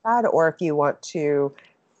 keep it at that, or if you want to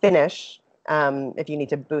finish, if you need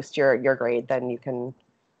to boost your grade, then you can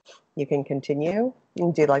continue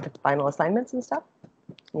and do like the final assignments and stuff.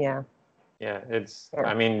 Yeah. Yeah, it's. Yeah.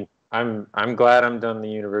 I mean, I'm glad I'm done the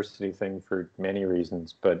university thing for many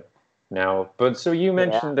reasons, but now, but so you Yeah.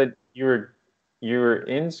 mentioned that you're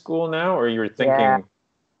in school now, or you were Yeah. thinking.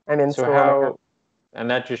 I'm in So school now. how, and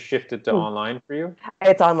that just shifted to online for you?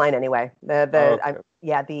 It's online anyway. Okay.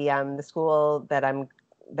 Yeah, the school that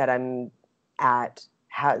I'm at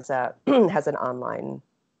has a has an online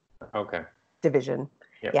Okay. division.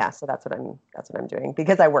 Yeah. Yeah, so that's what I'm doing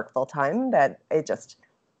because I work full time. That it just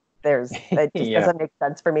it just Yeah. doesn't make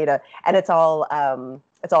sense for me to, and it's all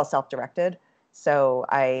self-directed. So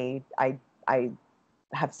I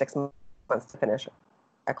have 6 months to finish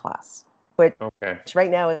a class, which Okay.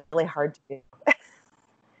 right now is really hard to do.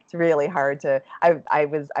 It's really hard to. I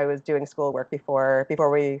was doing schoolwork before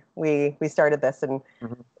we started this, and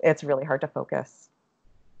Mhm. it's really hard to focus.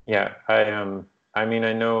 Yeah, I mean,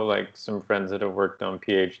 I know like some friends that have worked on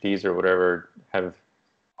PhDs or whatever have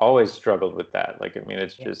always struggled with that. Like, I mean,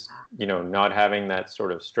 it's Yeah. just, not having that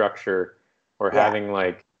sort of structure or Yeah. having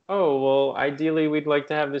like, oh, well, ideally we'd like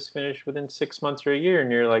to have this finished within 6 months or a year.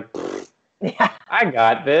 And you're like, Yeah. I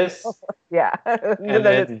got this. Yeah. And And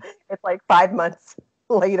then then, it's like 5 months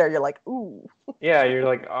later, you're like, ooh. yeah, you're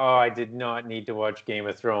like, oh, I did not need to watch Game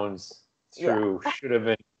of Thrones Yeah. through. Should have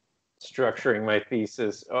been structuring my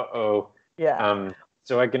thesis. Uh-oh. Yeah. Um,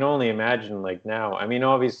 so I can only imagine like now. I mean,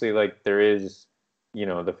 obviously, like there is,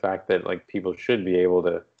 the fact that like people should be able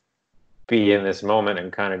to be in this moment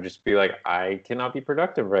and kind of just be like, I cannot be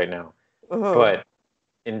productive right now. Hmm. But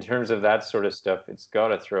in terms of that sort of stuff, it's got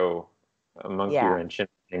to throw a monkey Yeah, wrench in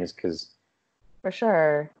things because for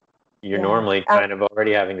sure. you're Yeah. normally kind of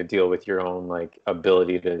already having to deal with your own like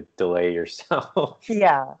ability to delay yourself.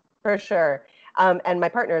 Yeah, for sure. And my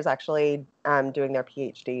partner is actually doing their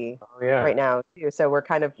PhD Oh yeah. right now too. So we're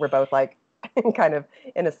both like kind of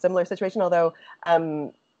in a similar situation. Although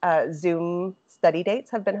um, Zoom study dates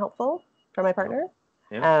have been helpful for my Oh, partner.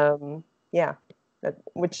 yeah. Um, yeah,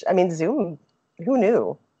 which I mean, Zoom. Who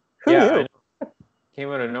knew? Who Yeah, I knew? know. Came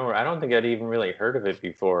out of nowhere. I don't think I'd even really heard of it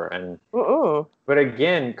before. And Mm-mm. but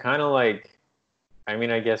again, kind of like I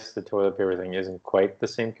mean, I guess the toilet paper thing isn't quite the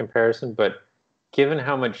same comparison, but given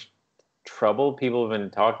how much trouble people have been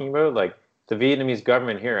talking about, like the Vietnamese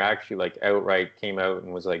government here actually like outright came out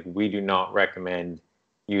and was like, we do not recommend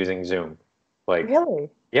using Zoom. Like, Really?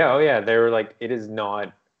 yeah, oh yeah, they were like, it is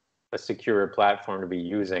not a secure platform to be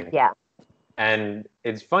using. Yeah. And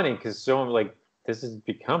it's funny because so like this has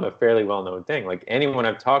become a fairly well-known thing. Like anyone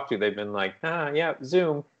I've talked to, they've been like, yeah,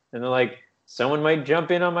 Zoom, and they're like, someone might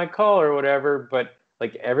jump in on my call or whatever, but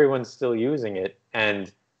like everyone's still using it.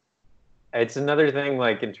 And it's another thing,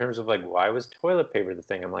 like in terms of like, why was toilet paper the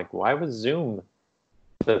thing? I'm like, why was Zoom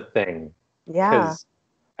the thing? Yeah. Because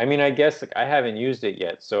I mean, I guess like I haven't used it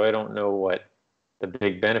yet, so I don't know what the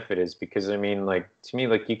big benefit is. Because I mean, like to me,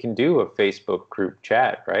 like you can do a Facebook group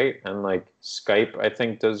chat, right? And like Skype, I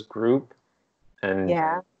think does group, and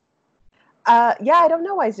Yeah. Yeah, I don't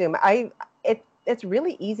know why Zoom. It's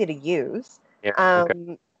really easy to use. yeah, okay.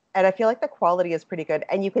 Um, and I feel like the quality is pretty good,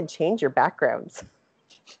 and you can change your backgrounds.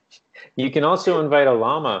 You can also invite a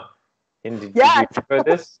llama. And did Yeah, you hear about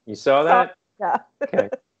this? You saw so, that? yeah. Okay,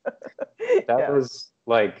 that Yeah. was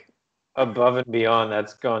like above and beyond.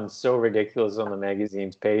 That's gone so ridiculous on the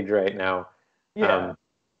magazine's page right now. Yeah. Um,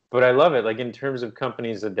 but I love it. Like in terms of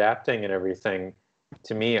companies adapting and everything,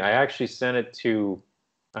 to me, I actually sent it to.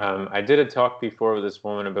 I did a talk before with this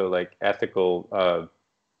woman about like ethical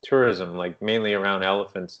tourism, like mainly around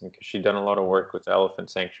elephants, and because she'd done a lot of work with elephant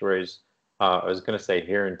sanctuaries. I was going to say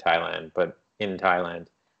here in Thailand, but in Thailand,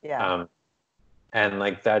 Yeah. um, and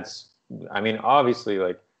like that's. I mean, obviously,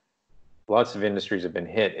 like lots of industries have been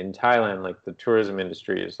hit in Thailand. Like the tourism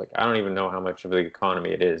industry is like I don't even know how much of the economy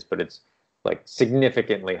it is, but it's like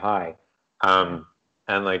significantly high. Yeah.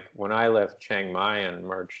 And like when I left Chiang Mai on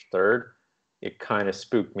March 3rd, it kind of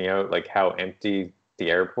spooked me out, like how empty the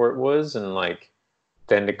airport was, and like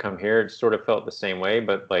then to come here, it sort of felt the same way.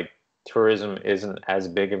 But like tourism isn't as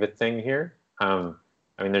big of a thing here. I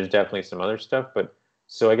mean, there's definitely some other stuff, but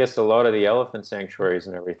so I guess a lot of the elephant sanctuaries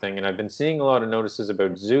and everything, and I've been seeing a lot of notices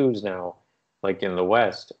about zoos now, like in the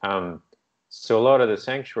West. So a lot of the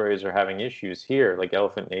sanctuaries are having issues here. Like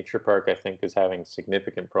Elephant Nature Park, I think, is having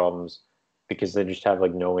significant problems because they just have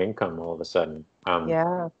like no income all of a sudden.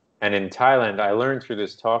 Yeah. And in Thailand, I learned through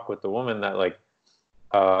this talk with the woman that like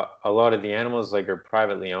a lot of the animals like are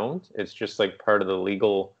privately owned. It's just like part of the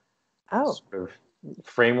legal Oh. sort of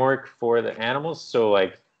framework for the animals. So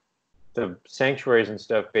like the sanctuaries and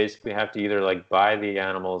stuff basically have to either like buy the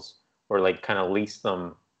animals or like kind of lease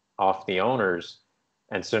them off the owners.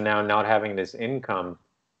 And so now not having this income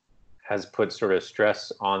has put sort of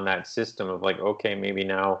stress on that system of like, okay, maybe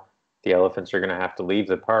now the elephants are going to have to leave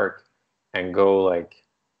the park and go like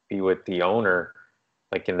be with the owner,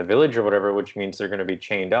 like in the village or whatever, which means they're going to be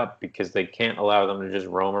chained up because they can't allow them to just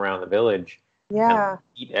roam around the village and Yeah.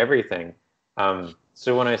 eat everything.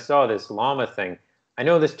 So when I saw this llama thing, I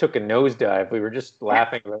know this took a nosedive. We were just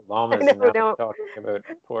laughing about I llamas, know. and now No. we're talking about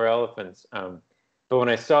poor elephants. But when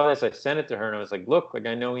I saw this, I sent it to her, and I was like, "Look, like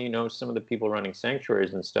I know you know some of the people running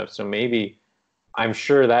sanctuaries and stuff, so maybe I'm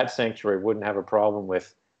sure that sanctuary wouldn't have a problem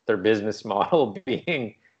with their business model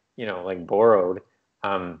being, like borrowed.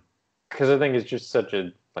 Because I think it's just such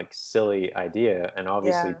a like silly idea, and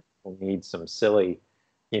obviously Yeah. people need some silly,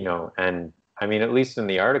 and I mean, at least in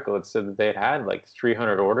the article, it said that they had like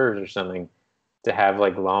 300 orders or something to have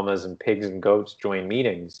like llamas and pigs and goats join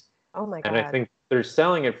meetings. Oh my And I God. think they're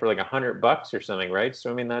selling it for like $100 or something, right?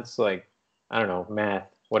 So I mean, that's like, I don't know, math,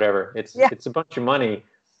 whatever. It's Yeah. it's a bunch of money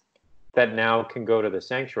that now can go to the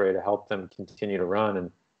sanctuary to help them continue to run,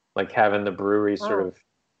 and like having the brewery sort Wow. of,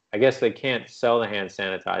 I guess they can't sell the hand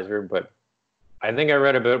sanitizer, but I think I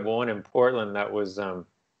read about one in Portland that was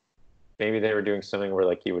maybe they were doing something where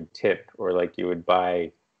like you would tip or like you would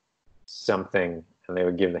buy something and they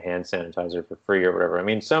would give the hand sanitizer for free or whatever. I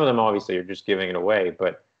mean, some of them obviously are just giving it away,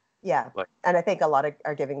 but Yeah. like, And I think a lot of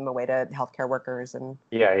are giving them away to healthcare workers and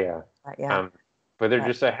yeah, yeah. yeah. Um, but they're But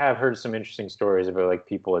just, I have heard some interesting stories about like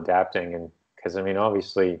people adapting, and because I mean,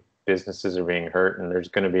 obviously businesses are being hurt and there's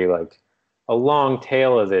going to be like a long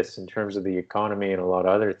tail of this in terms of the economy and a lot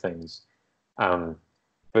of other things. Um,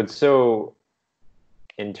 but so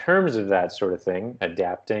in terms of that sort of thing,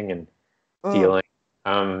 adapting and mm, dealing.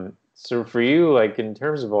 So for you, like in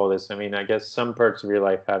terms of all this, I mean, I guess some parts of your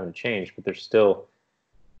life haven't changed, but there's still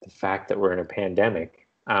the fact that we're in a pandemic.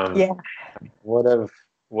 yeah. What have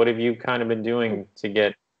what have you kind of been doing to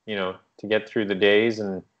get, to get through the days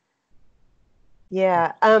and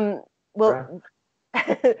Yeah. right? Well,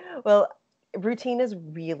 well, routine is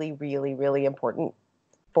really, really, really important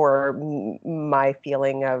for my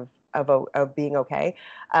feeling of being okay.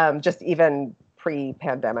 Just even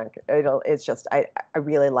pre-pandemic, it's just I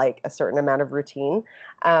really like a certain amount of routine.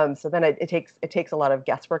 So then it takes a lot of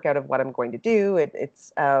guesswork out of what I'm going to do.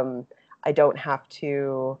 It's I don't have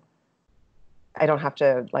to I don't have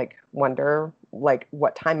to like wonder like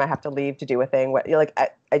what time I have to leave to do a thing. What like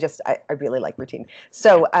I really like routine. Yeah.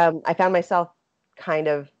 So I found myself kind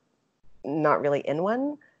of not really in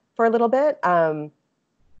one for a little bit.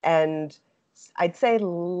 And I'd say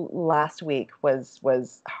last week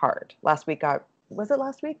was hard. Last week got was it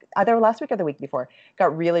last week? Either last week or the week before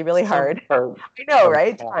got really really Some hard. part I know, of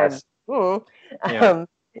right? the Time. past. Mm. Yeah. Um,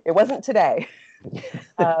 it wasn't today.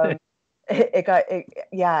 Um,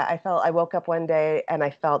 yeah, I woke up one day and I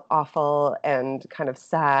felt awful and kind of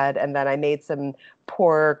sad. And then I made some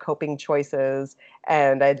poor coping choices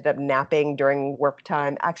and I ended up napping during work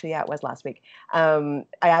time. Actually, yeah, it was last week.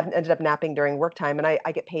 Ended up napping during work time and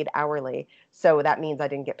I get paid hourly. So that means I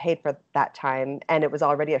didn't get paid for that time. And it was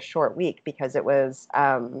already a short week because it was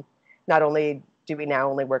not only do we now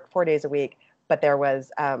only work 4 days a week, but there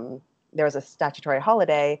was a statutory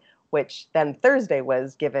holiday which then Thursday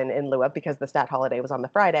was given in lieu of because the stat holiday was on the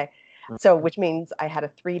Friday. So, which means I had a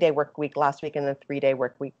 3 day work week last week and a 3 day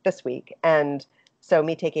work week this week. And so,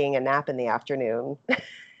 me taking a nap in the afternoon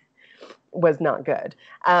was not good.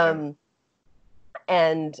 Yeah.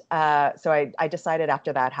 So I decided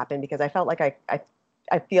after that happened because I felt like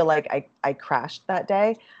I feel like I crashed that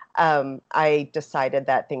day. I decided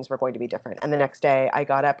that things were going to be different. And the next day I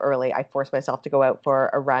got up early. I forced myself to go out for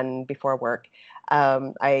a run before work.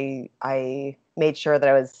 I made sure that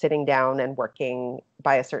I was sitting down and working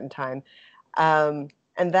by a certain time. And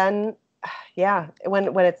then, yeah,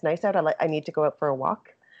 when it's nice out, I need to go out for a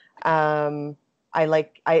walk. Um, I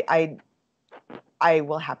like I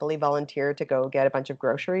will happily volunteer to go get a bunch of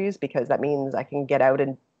groceries because that means I can get out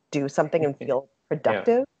and do something and feel Yeah.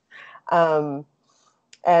 productive. Um,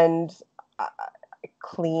 and uh,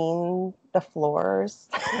 clean the floors.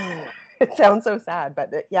 It sounds so sad,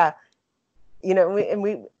 but yeah,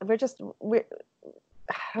 we're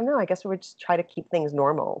I don't know. I guess we just try to keep things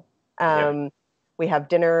normal. Yeah. We have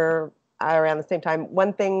dinner around the same time.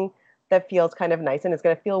 One thing that feels kind of nice and it's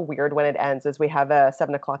going to feel weird when it ends is we have a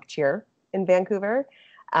 7 o'clock cheer in Vancouver.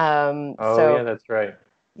 Oh So yeah, that's right.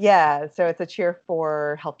 yeah, so it's a cheer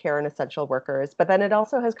for healthcare and essential workers, but then it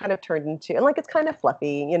also has kind of turned into, and like it's kind of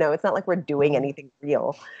fluffy, it's not like we're doing anything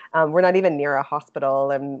real. We're not even near a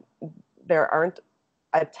hospital, and there aren't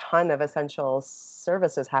a ton of essential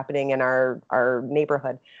services happening in our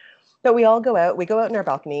neighborhood. But we go out in our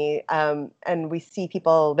balcony, and we see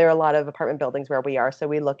people. There are a lot of apartment buildings where we are, so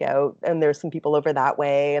we look out, and there's some people over that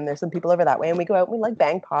way, and there's some people over that way, and we go out and we like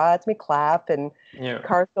bang pots, we clap, and Yeah.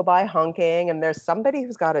 cars go by honking, and there's somebody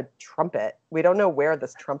who's got a trumpet. We don't know where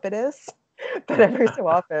this trumpet is, but every so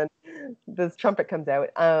often this trumpet comes out,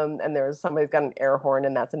 and there's somebody's got an air horn,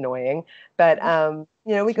 and that's annoying. But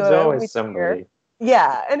we There's go out and always we cheer. somebody.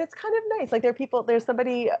 Yeah, and it's kind of nice. Like there are people, there's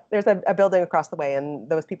a building across the way, and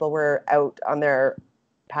those people were out on their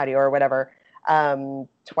patio or whatever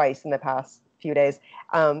twice in the past few days.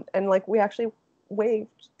 And like we actually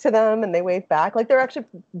waved to them and they waved back. Like they're actually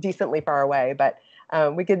decently far away, but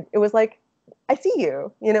It was like, I see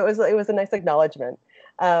you. It was a nice acknowledgement.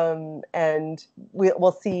 And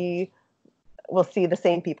we'll see the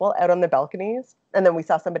same people out on the balconies, and then we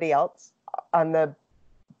saw somebody else on the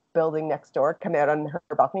building next door come out on her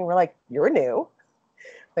balcony. We're like, you're new.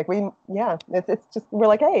 Like it's just, we're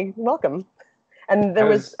like, hey, welcome. And there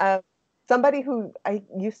was somebody who I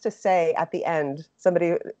used to say at the end,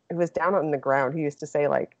 somebody who was down on the ground, who used to say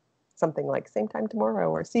like something like same time tomorrow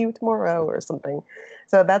or see you tomorrow or something.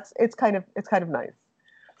 So it's kind of nice.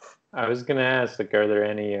 I was gonna ask, like, are there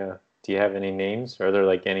any? Do you have any names? Are there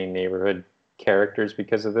like any neighborhood characters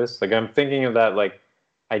because of this? Like, I'm thinking of that. Like,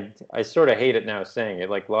 I sort of hate it now saying it.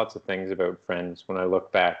 Like, lots of things about Friends when I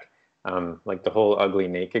look back, like the whole ugly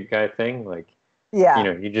naked guy thing. Like,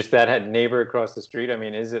 Yeah. you just that had neighbor across the street. I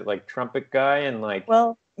mean, is it like trumpet guy and like,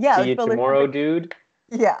 well, yeah, see you tomorrow, dude?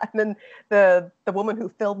 Yeah, and then the woman who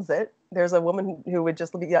films it, there's a woman who would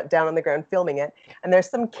just be down on the ground filming it, and there's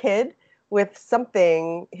some kid with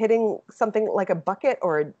something hitting something like a bucket,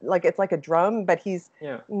 or like it's like a drum, but he's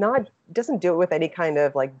not doesn't do it with any kind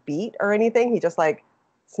of like beat or anything. He just like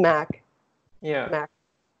smack, smack,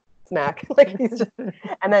 smack. Like he's just,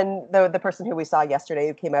 and then the person who we saw yesterday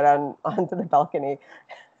who came out onto the balcony,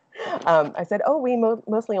 I said, oh, we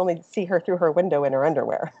mostly only see her through her window in her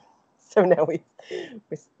underwear. So now we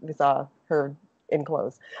saw her in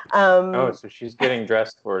clothes. Oh, so she's getting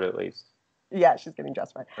dressed for it at least. Yeah, she's getting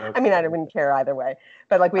dressed for it. Okay. I mean, I wouldn't care either way.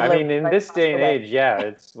 But like I mean, in this day and age,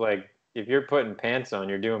 it's like if you're putting pants on,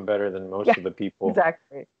 you're doing better than most of the people.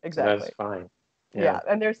 Exactly. So that's fine. Yeah,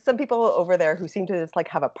 and there's some people over there who seem to just like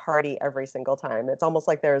have a party every single time. It's almost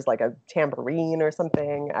like there's like a tambourine or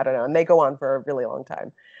something. I don't know, and they go on for a really long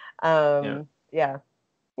time. Yeah.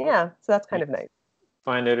 So that's kind of nice.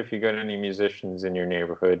 Find out if you got any musicians in your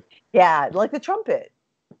neighborhood. Yeah, like the trumpet.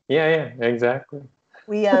 Yeah, exactly.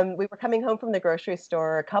 We were coming home from the grocery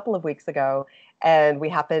store a couple of weeks ago, and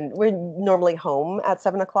we're normally home at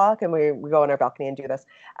 7:00, and we go on our balcony and do this.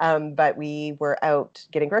 But we were out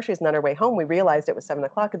getting groceries, and on our way home, we realized it was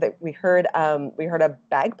 7:00, that we heard a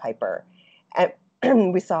bagpiper,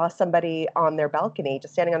 and we saw somebody on their balcony,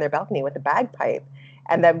 just standing on their balcony with a bagpipe,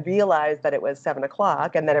 and then realized that it was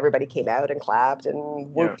 7:00, and then everybody came out and clapped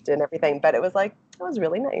and whooped and everything. But it was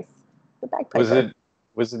really nice. The bagpiper.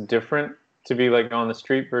 Was it different to be like on the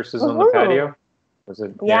street versus on the patio? Was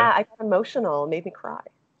it? Yeah, I got emotional. It made me cry.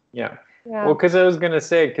 Yeah. Well, because I was gonna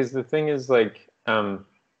say, because the thing is, like,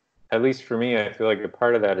 at least for me, I feel like a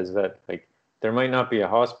part of that is that like there might not be a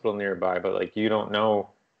hospital nearby, but like you don't know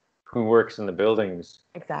who works in the buildings.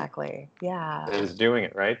 Exactly. Yeah. That is doing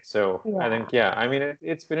it, right? So I think, I mean,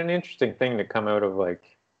 it's been an interesting thing to come out of like,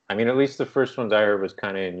 I mean, at least the first ones I heard was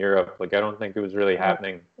kind of in Europe. Like, I don't think it was really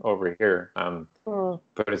happening over here.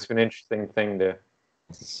 But it's been an interesting thing to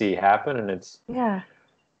see happen, and it's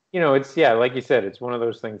it's like you said, it's one of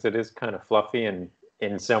those things that is kind of fluffy, and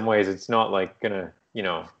in some ways, it's not like gonna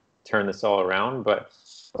turn this all around, but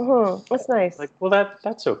that's nice. Like, well,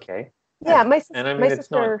 that's okay. Yeah, my sister. And I mean,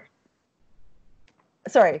 it's not.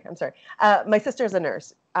 Sorry, I'm sorry. My sister's a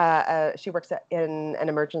nurse. She works in an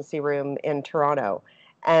emergency room in Toronto,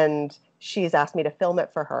 and she's asked me to film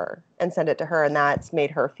it for her and send it to her, and that's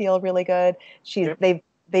made her feel really good.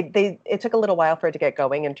 It took a little while for it to get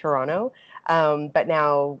going in Toronto, but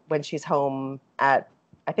now when she's home at,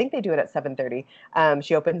 I think they do it at 7:30.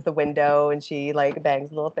 She opens the window and she like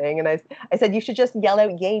bangs a little thing, and I said, you should just yell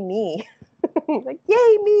out, "Yay me!" Like,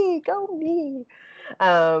 "Yay me, go me!"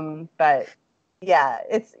 But yeah,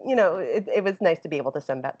 it's it was nice to be able to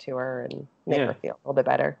send that to her and make her feel a little bit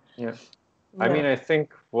better. Yeah. I mean, I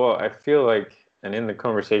feel like, and in the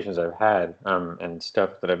conversations I've had, and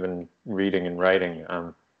stuff that I've been reading and writing,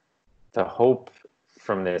 the hope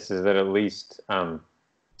from this is that at least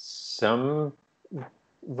some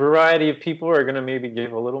variety of people are going to maybe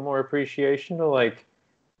give a little more appreciation to like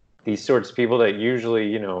these sorts of people that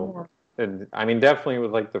usually, and I mean, definitely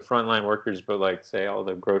with like the frontline workers, but like say all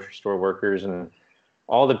the grocery store workers and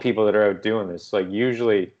all the people that are out doing this, like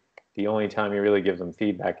usually the only time you really give them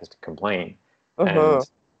feedback is to complain. And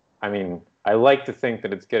I mean, I like to think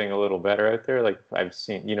that it's getting a little better out there. Like I've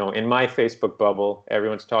seen, in my Facebook bubble,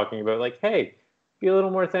 everyone's talking about like, hey, be a little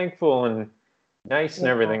more thankful and nice and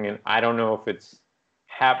everything. And I don't know if it's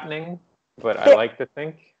happening, but I like to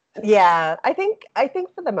think. Yeah, I think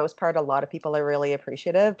for the most part, a lot of people are really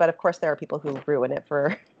appreciative, but of course there are people who ruin it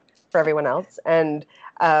for everyone else. And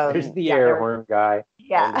there's the air horn guy.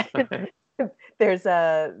 Yeah.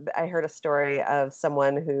 I heard a story of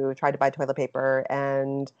someone who tried to buy toilet paper,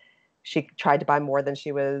 and she tried to buy more than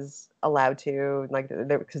she was allowed to, like,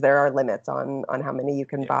 because there are limits on how many you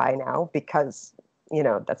can buy now, because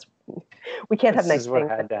that's, we can't have This nice is what things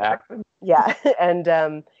had to anymore. happen. Yeah.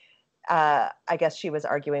 And I guess she was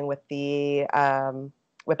arguing with the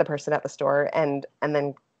person at the store, and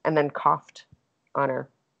then coughed on her,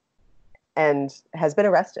 and has been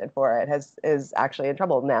arrested for it. Is actually in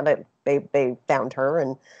trouble now that they found her.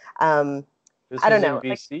 And This I don't was in know. Like,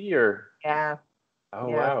 BC or? yeah, Oh,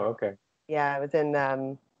 yeah, wow. Okay. yeah. It was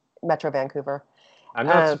in Metro Vancouver. I'm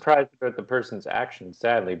not Um, surprised about the person's action,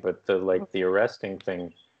 sadly, but the arresting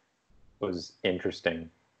thing was interesting.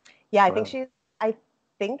 yeah, Wow. I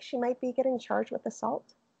think she might be getting charged with assault.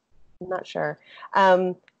 I'm not sure.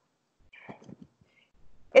 Um,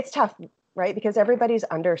 it's tough, right? Because everybody's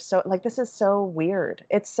under so, like, this is so weird.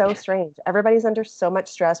 It's so strange. Everybody's under so much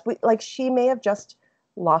stress. She may have just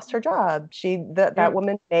lost her job. That Yeah.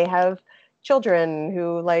 woman may have children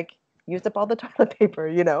who, like, used up all the toilet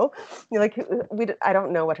paper, like, I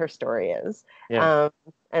don't know what her story is. Yeah. Um,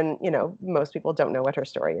 and most people don't know what her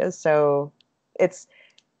story is. So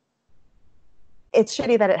it's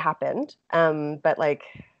shitty that it happened. But, like,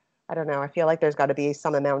 I don't know. I feel like there's got to be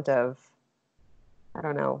some amount of, I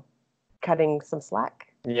don't know, cutting some slack.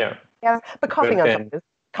 Yeah. Yeah, but But then,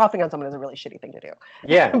 coughing on someone is a really shitty thing to do.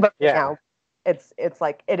 yeah. But right Yeah. now, it's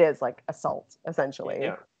like, it is like assault essentially. Yeah.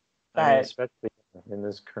 I mean, But especially in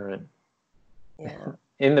this current, yeah,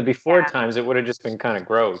 in the before times, it would have just been kind of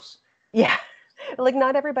gross. yeah, like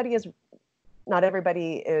not everybody is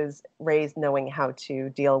raised knowing how to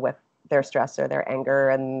deal with their stress or their anger,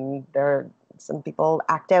 and some people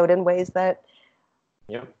act out in ways that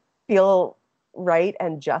Yep. feel right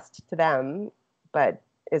and just to them, but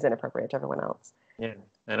is inappropriate to everyone else. Yeah.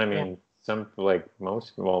 And I Yeah. mean,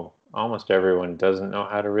 almost everyone doesn't know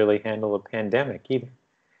how to really handle a pandemic either.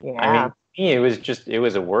 I Yeah. mean, to me, it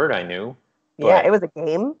was a word I knew, Yeah, it but was a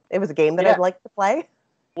game. It was a game that yeah. I'd like to play.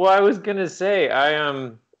 Well, I was gonna say,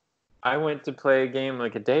 I went to play a game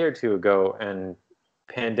like a day or two ago, and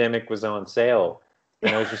Pandemic was on sale,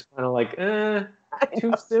 and I was just kind of like, I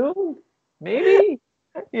too know. soon, maybe.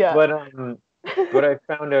 Yeah. But I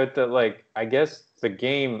found out that, like, I guess the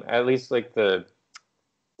game, at least like the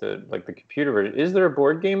computer version, is there a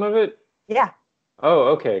board game of it? Yeah. Oh,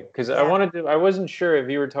 okay. Because Yeah. I wasn't sure if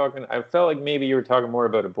you were talking. I felt like maybe you were talking more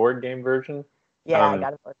about a board game version. Yeah, I Um,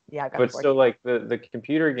 got it. Yeah, I got it but for so like the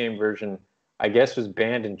computer game version, I guess was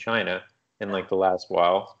banned in China in like the last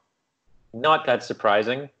while. Not that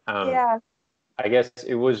surprising. Yeah. I guess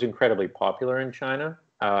it was incredibly popular in China.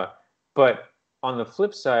 But on the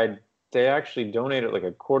flip side, they actually donated like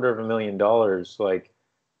 $250,000 like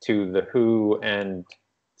to the WHO and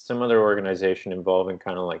some other organization involved in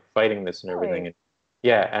kind of like fighting this and everything. Really? And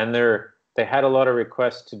yeah, and they had a lot of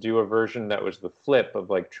requests to do a version that was the flip of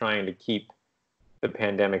like trying to keep the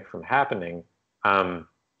pandemic from happening.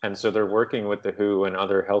 And so they're working with the WHO and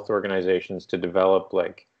other health organizations to develop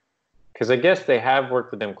like, because I guess they have worked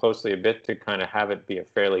with them closely a bit to kind of have it be a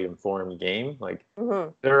fairly informed game. Like Mm-hmm.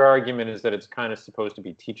 their argument is that it's kind of supposed to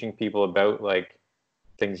be teaching people about like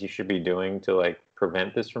things you should be doing to like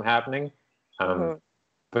prevent this from happening. Um, Mm-hmm.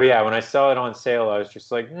 but yeah, when I saw it on sale, I was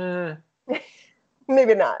just like,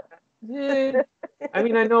 Maybe not. eh. I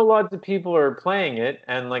mean, I know lots of people are playing it,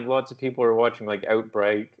 and like lots of people are watching like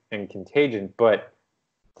Outbreak and Contagion, but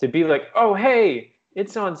to be like, oh hey,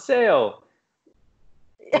 it's on sale,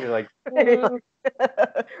 you're like,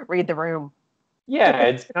 Read the room. yeah,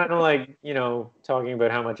 it's kind of like, talking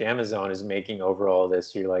about how much Amazon is making over all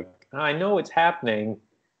this. You're like, I know it's happening,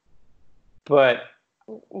 but,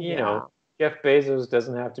 you know, Yeah. Jeff Bezos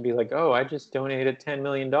doesn't have to be like, oh, I just donated $10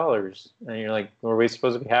 million. And you're like, were we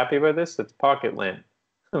supposed to be happy about this? It's pocket lint.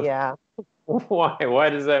 Yeah. Why? Why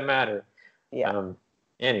does that matter? Yeah. Um,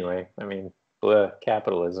 anyway, I mean,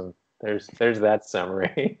 capitalism. There's that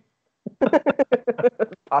summary.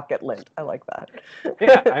 Pocket lint. I like that.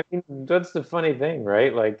 Yeah, I mean, that's the funny thing,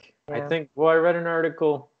 right? Like, I Yeah. think, well, I read an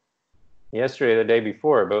article yesterday, the day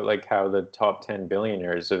before, about like how the top 10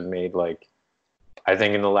 billionaires have made like, I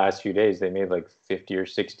think in the last few days, they made like 50 or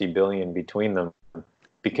 60 billion between them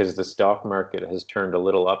because the stock market has turned a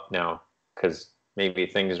little up now because maybe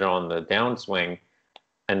things are on the downswing.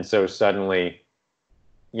 And so suddenly,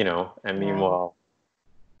 and Yeah. meanwhile,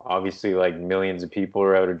 obviously like millions of people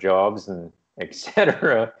are out of jobs and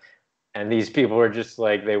etc. And these people are just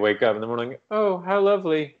like, they wake up in the morning, oh, how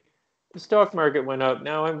lovely. The stock market went up.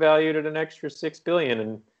 Now I'm valued at an extra 6 billion.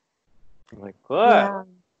 And I'm like, what? Yeah.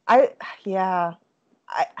 I yeah.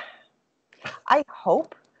 I I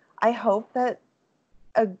hope that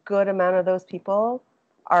a good amount of those people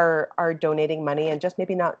are donating money and just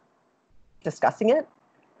maybe not discussing it.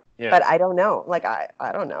 Yeah. But I don't know. Like, I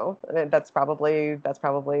don't know. That's probably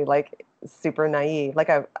like super naive. Like,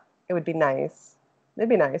 it would be nice It'd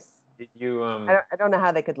be nice. Did you I don't know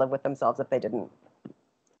how they could live with themselves if they didn't.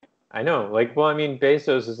 I know, like, well, I mean,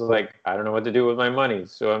 Bezos is like, I don't know what to do with my money,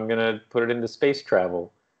 so I'm gonna put it into space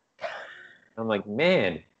travel. I'm like,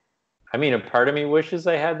 man, I mean, a part of me wishes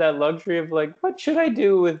I had that luxury of like, what should I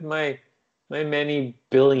do with my many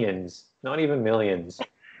billions, not even millions,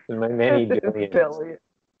 with my many billions. Billy.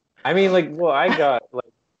 I mean, like, well, I got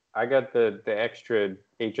the extra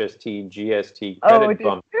HST GST Oh, credit did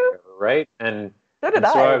bump, you? right? And So did and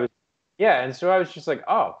so I I. was yeah, and so I was just like,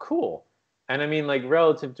 oh, cool. And I mean, like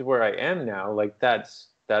relative to where I am now, like that's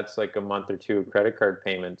like a month or two of credit card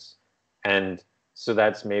payments, and so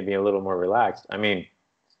that's made me a little more relaxed. I mean,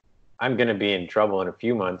 I'm going to be in trouble in a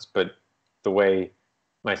few months, but the way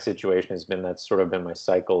my situation has been, that's sort of been my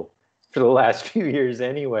cycle for the last few years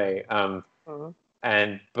anyway. Mhm.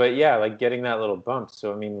 And but yeah, like getting that little bump.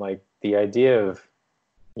 So I mean, like the idea of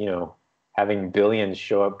you know having billions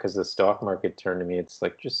show up because the stock market turned to me, it's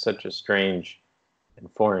like just such a strange and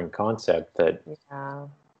foreign concept that Yeah.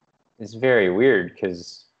 is very weird.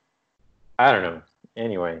 Because I don't know.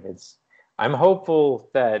 Anyway, it's I'm hopeful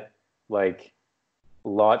that like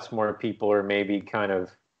lots more people are maybe kind of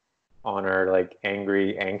on our like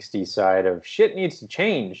angry, angsty side of shit needs to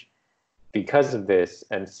change because of this,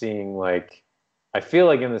 and seeing like I feel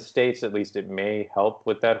like in the States at least it may help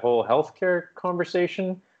with that whole healthcare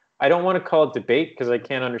conversation. I don't want to call it debate because I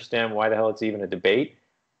can't understand why the hell it's even a debate,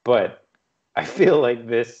 but I feel like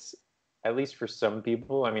this, at least for some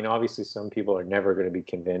people, I mean, obviously some people are never going to be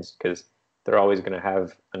convinced because they're always going to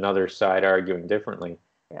have another side arguing differently.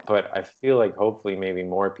 Yeah. But I feel like hopefully maybe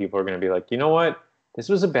more people are going to be like, you know what? This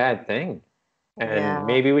was a bad thing. And Yeah.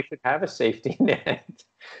 maybe we should have a safety net for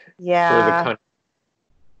the Yeah. country.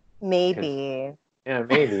 Because, Maybe. yeah,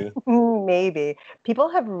 maybe. Maybe. People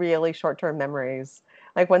have really short-term memories.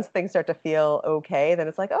 Like once things start to feel okay, then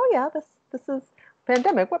it's like, oh yeah, this is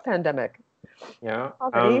pandemic. What pandemic? Yeah.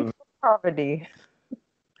 Poverty. Poverty.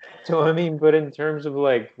 So, I mean, but in terms of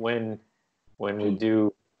like when we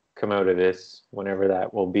do come out of this, whenever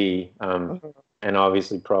that will be, Mhm. and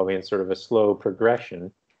obviously probably in sort of a slow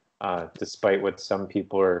progression, despite what some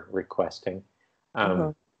people are requesting.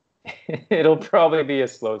 Um, Mhm. it'll probably be a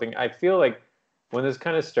slow thing. I feel like when this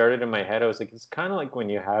kind of started in my head, I was like, it's kind of like when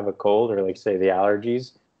you have a cold or like say the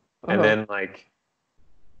allergies, and Mhm. then like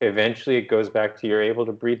eventually it goes back to you're able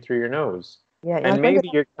to breathe through your nose. Yeah, you're And like, when did maybe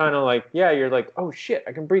you're kind of like, yeah, you're like, oh shit,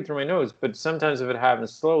 I can breathe through my nose. But sometimes if it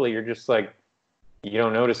happens slowly, you're just like, you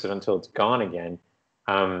don't notice it until it's gone again.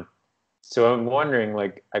 Um, so I'm wondering,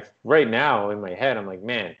 like, right now in my head, I'm like,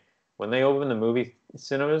 man, when they open the movie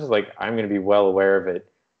cinemas, like, I'm going to be well aware of it,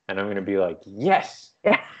 and I'm going to be like, yes,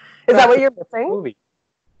 yeah. Is that back what to you're the missing? movie.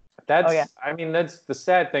 Oh yeah. I mean, that's the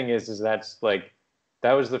sad thing is that's like,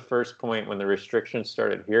 that was the first point when the restrictions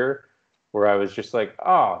started here, where I was just like,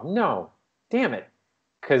 oh no, damn it,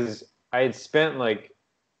 because I had spent like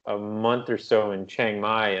a month or so in Chiang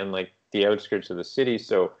Mai and like the outskirts of the city,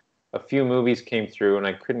 so a few movies came through and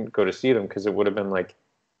I couldn't go to see them because it would have been like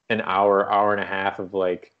an hour, hour and a half of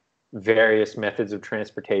like various methods of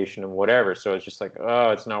transportation and whatever. So it's just like,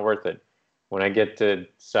 oh, it's not worth it. When I get to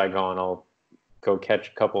Saigon, I'll go catch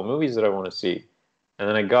a couple of movies that I want to see. And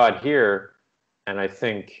then I got here, and I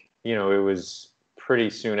think, it was pretty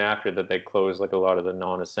soon after that they closed like a lot of the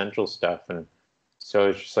non-essential stuff. And so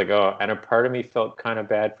it's just like, oh, and a part of me felt kind of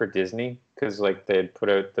bad for Disney because like they had put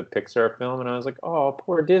out the Pixar film, and I was like, oh,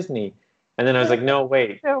 poor Disney. And then I was like, no,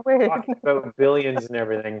 wait, No, wait. talking about billions and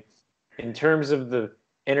everything. In terms of the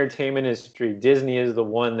entertainment industry, Disney is the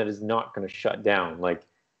one that is not going to shut down. Like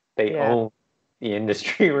they Yeah. own the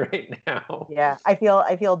industry right now. Yeah. I feel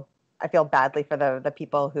badly for the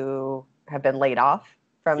people who have been laid off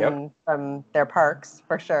Yep. from their parks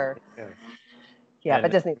for sure. Yeah. Yeah, but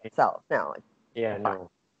And Disney themselves, no, yeah, they're fine.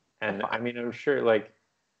 no. They're And I fine. mean, I'm sure like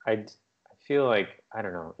I feel like I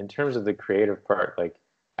don't know, in terms of the creative part, like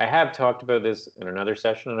I have talked about this in another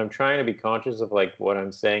session and I'm trying to be conscious of like what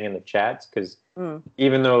I'm saying in the chats because Mm.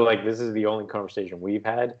 even though like this is the only conversation we've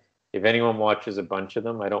had, if anyone watches a bunch of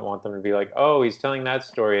them, I don't want them to be like, "Oh, he's telling that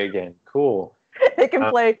story again." Cool. They can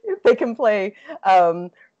Um, play they can play um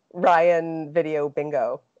Ryan video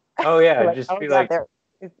bingo. oh yeah, They're like, just oh be yeah, like, there.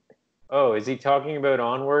 "Oh, is he talking about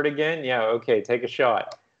Onward again?" Yeah, okay, take a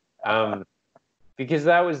shot. Um, because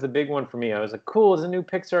that was the big one for me. I was like, cool, it's a new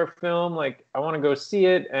Pixar film. Like, I want to go see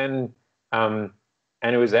it. Um,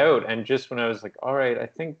 and it was out. And just when I was like, all right, I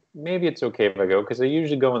think maybe it's okay if I go, because I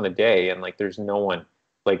usually go in the day and like there's no one.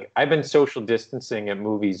 Like, I've been social distancing at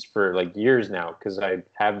movies for like years now because I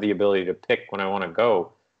have the ability to pick when I want to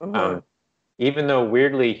go. Hmm. Um, even though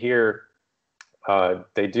weirdly here,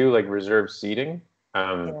 they do like reserve seating.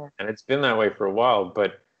 Yeah. And it's been that way for a while.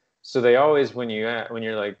 But so they always, when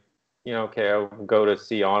you're like, okay, I'll go to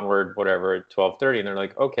see Onward, whatever, at 12:30, and they're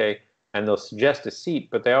like, okay, and they'll suggest a seat,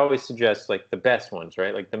 but they always suggest like the best ones,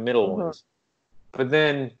 right? Like the middle Hmm. ones. But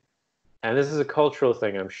then, and this is a cultural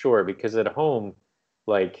thing, I'm sure, because at home,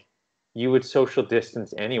 like you would social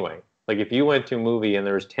distance anyway. Like if you went to a movie and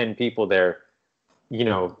there was 10 people there,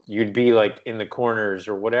 you'd be like in the corners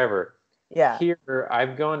or whatever. Yeah. Here,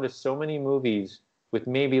 I've gone to so many movies with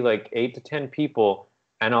maybe like 8 to 10 people,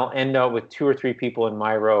 and I'll end up with 2 or 3 people in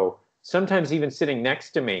my row, sometimes even sitting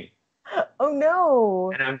next to me. Oh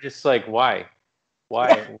no. And I'm just like, why?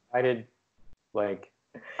 Yeah. Why did, like,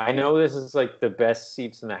 I know this is like the best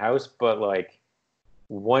seats in the house, but like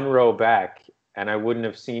one row back, and I wouldn't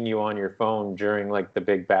have seen you on your phone during like the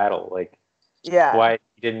big battle. Like, Yeah. why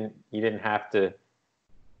you didn't have to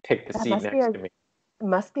pick the That seat next to me?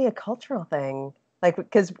 must be a cultural thing. Like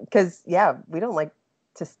because yeah, we don't like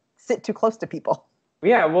to sit too close to people.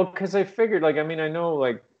 Yeah, well, because I figured, like, I mean, I know,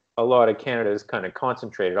 like, a lot of Canada is kind of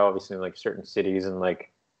concentrated, obviously, in like certain cities and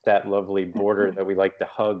like that lovely border that we like to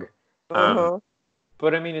hug. Um, Uh-huh.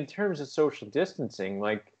 but I mean, in terms of social distancing,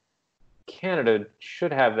 like, Canada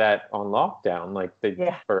should have that on lockdown, like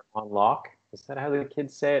Yeah. or on lock. Is that how the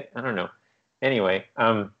kids say it? I don't know. Anyway,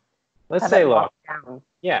 let's Have it say locked lock. down.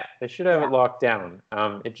 Yeah, they should have Yeah. it locked down.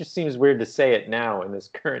 It just seems weird to say it now in this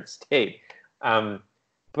current state. Um,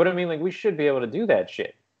 but I mean, like, we should be able to do that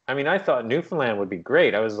shit. I mean, I thought Newfoundland would be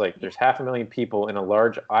great. I was like, there's 500,000 people in a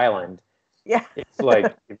large island. Yeah. It's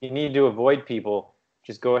like, if you need to avoid people,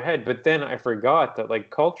 just go ahead. But then I forgot that, like,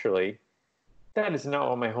 culturally, that is not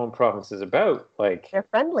what my home province is about. Like, They're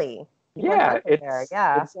friendly. People are yeah, friendly there. it's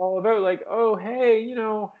Yeah. it's all about like, oh hey,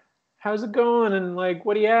 how's it going? And like,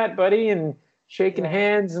 what are you at, buddy? And shaking Yeah.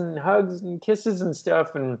 hands and hugs and kisses and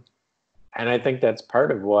stuff. And I think that's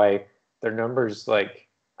part of why their numbers, like,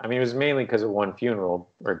 I mean, it was mainly because of one funeral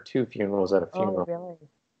or two funerals at a Oh, funeral. really?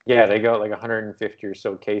 Yeah, they got like 150 or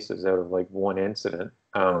so cases out of like one incident.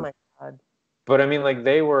 Oh my God. But I mean, like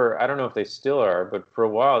I don't know if they still are, but for a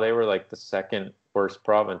while they were like the second worst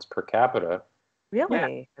province per capita. Yeah,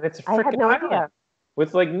 Really? and it's a I had freaking no island idea.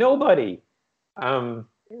 with like nobody. Um,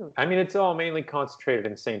 Dude. I mean, it's all mainly concentrated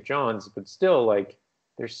in St. John's, but still, like,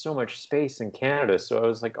 there's so much space in Canada. So I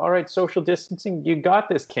was like, all right, social distancing, you got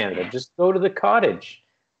this, Canada. Just go to the cottage.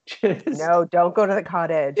 Just, No, don't go to the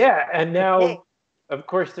cottage. yeah. And The king. now, of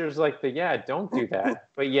course, there's like yeah, don't do that.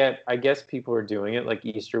 But yet, I guess people are doing it. Like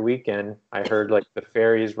Easter weekend, I heard like the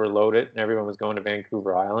ferries were loaded and everyone was going to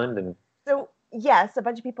Vancouver Island. And So, yes, a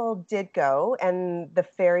bunch of people did go, and the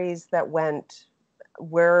ferries that went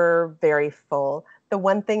were very full. The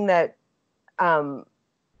one thing um,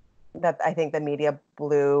 that I think the media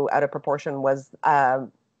blew out of proportion was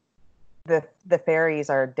the ferries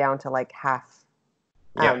are down to like half.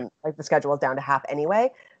 yeah, Like the schedule is down to half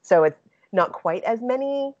anyway, so it's not quite as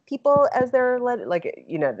many people as they're like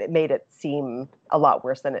it made it seem a lot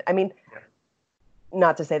worse than it. I mean, yeah.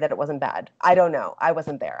 not to say that it wasn't bad. I don't know. I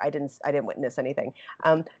wasn't there. I didn't witness anything.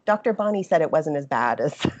 Dr. Bonnie said it wasn't as bad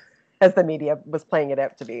as as the media was playing it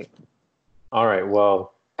out to be. All right.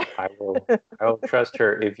 Well, I will trust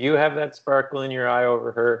her. If you have that sparkle in your eye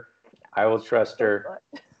over her, I will trust her.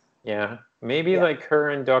 Yeah. Maybe Yeah. like her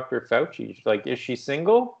and Dr. Fauci. Like, is she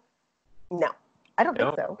single? No, I don't think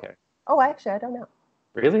No? so. Okay. Oh, actually, I don't know.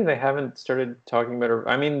 Really? They haven't started talking about her.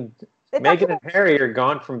 I mean, They talked Meghan about and Harry are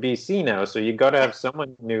gone from BC now, so you got to have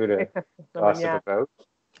someone new to someone. gossip Yeah. about.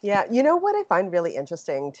 Yeah, you know what I find really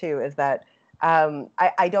interesting too is that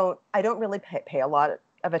I don't really pay a lot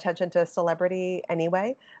of attention to celebrity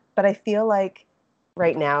anyway, but I feel like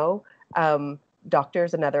right now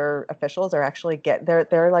doctors and other officials are actually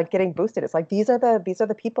they're like getting boosted. It's like these are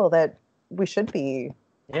the people that we should be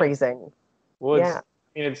Yeah. praising. Well, Yeah,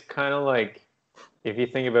 it's kind of like if you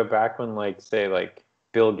think about back when, like, say, like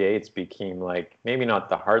Bill Gates became like maybe not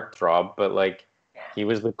the heartthrob, but like he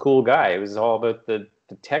was the cool guy. It was all about the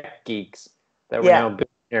tech geeks that were yeah, now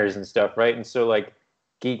billionaires and stuff, right? And so like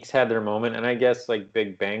geeks had their moment, and I guess like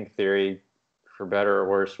Big Bang Theory, for better or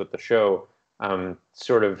worse, with the show,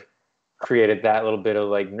 sort of created that little bit of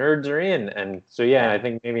like nerds are in, and so yeah, yeah, I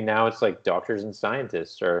think maybe now it's like doctors and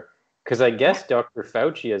scientists, or because I yeah. guess Dr.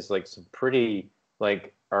 Fauci has like some pretty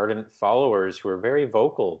like ardent followers who are very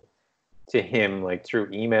vocal to him, like through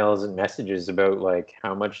emails and messages about like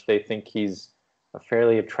how much they think he's a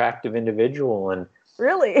fairly attractive individual. And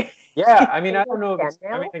Really? yeah, He's I mean, I don't single know if again it's,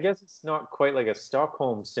 I mean, now? I guess it's not quite like a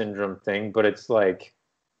Stockholm syndrome thing, but it's like,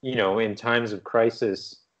 in times of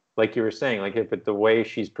crisis, like you were saying, like if it, the way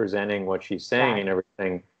she's presenting what she's saying Yeah, and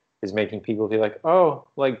everything is making people feel like, oh,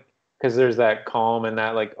 like, because there's that calm and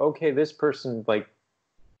that, like, okay, this person, like,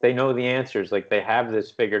 they know the answers. Like they have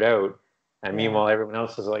this figured out. And Yeah. meanwhile, everyone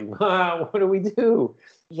else is like, what do we do?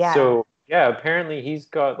 Yeah. So yeah, apparently he's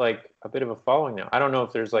got like a bit of a following now. I don't know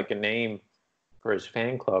if there's like a name for his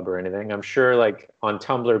fan club or anything. I'm sure like on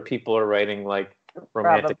Tumblr people are writing like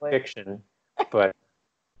romantic Probably. fiction, but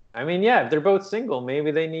I mean, yeah, if they're both single, maybe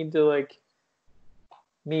they need to like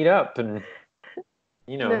meet up and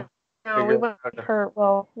No, no, we figure want out. her.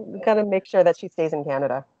 Well, we got to make sure that she stays in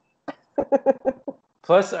Canada.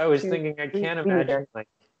 Plus, I was She, thinking I we, can't we need her. imagine like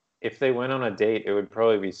if they went on a date, it would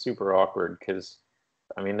probably be super awkward because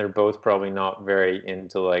I mean they're both probably not very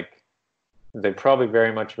into like they're probably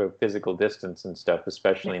very much about physical distance and stuff,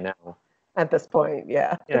 especially now. At this point,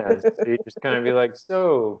 yeah. Yeah, so you just kind of be like,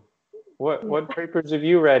 so what papers have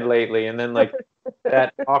you read lately? And then like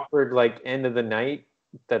that awkward like end of the night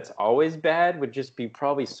that's always bad would just be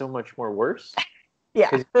probably so much more worse. Yeah.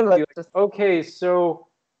 Because you'd be Let's like, just okay, so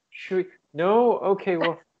should we, no, okay,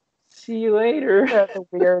 well, see you later.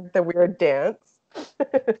 the weird dance.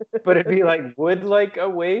 But it'd be like, would like a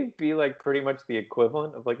wave be like pretty much the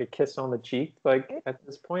equivalent of like a kiss on the cheek? Like at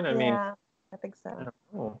this point, I mean, Yeah, I think I so. don't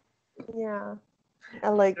know. Yeah. I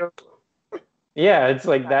like, Yeah, it's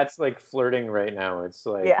like that's like flirting right now. It's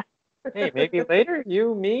like, yeah. hey, maybe later,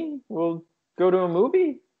 you, me, we'll go to a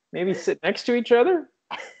movie, maybe sit next to each other.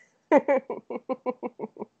 I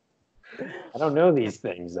don't know these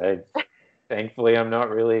things. Thankfully I'm not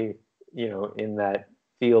really, in that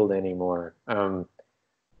field anymore.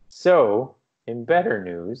 So in better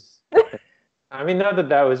news, I mean, not that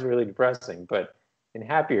that was really depressing, but in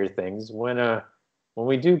happier things, when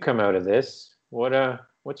we do come out of this,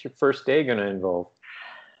 what's your first day going to involve?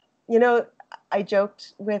 You know, I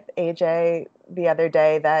joked with AJ the other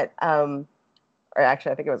day that, or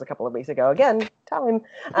actually, I think it was a couple of weeks ago. Again, time.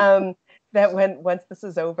 That once this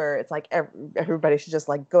is over, it's like everybody should just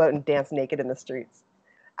like go out and dance naked in the streets.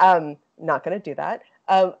 Not going to do that.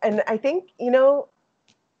 And I think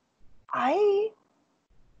I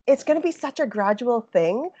it's going to be such a gradual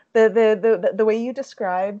thing. The way you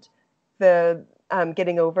described the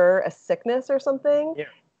getting over a sickness or something, Yeah,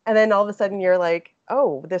 and then all of a sudden you're like,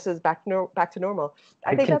 oh, this is back to normal.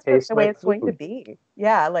 I it think can that's taste the way like it's going to food. be.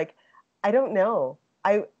 Yeah, like I don't know.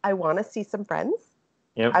 I want to see some friends.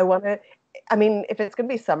 I Yep. want to. I mean, if it's going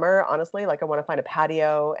to be summer, honestly, like I want to find a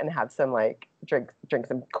patio and have some like drink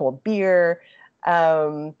some cold beer.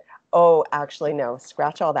 Um, oh, actually, no,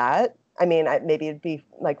 scratch all that. I mean, maybe it'd be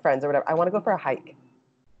like friends or whatever. I want to go for a hike.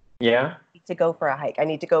 Yeah. I need to go for a hike. I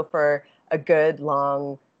need to go for a good,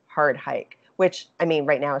 long, hard hike. Which I mean,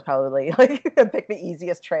 right now is probably like pick the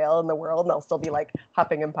easiest trail in the world, and I'll still be like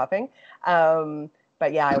huffing and puffing.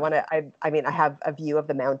 But yeah, I want to. I mean, I have a view of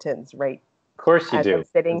the mountains right Of course you as I'm do.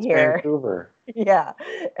 sitting It's here. Vancouver. Yeah,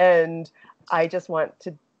 and I just want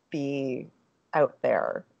to be out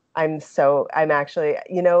there. I'm actually,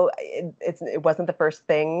 it wasn't the first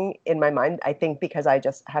thing in my mind. I think because I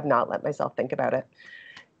just have not let myself think about it.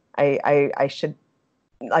 I should,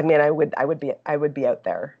 I mean, I would be out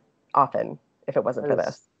there often if it wasn't That for is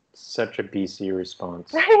this. such a BC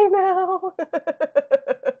response. I know.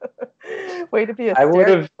 Way to be a I would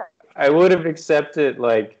stereotype. have I would have accepted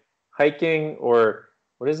like hiking or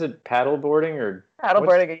what is it, paddleboarding or what's the Paddleboarding, one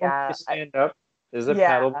where yeah. you stand up? Is it Yeah.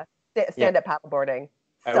 paddle? Yeah, Stand up paddleboarding.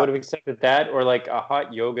 I would So have accepted that or like a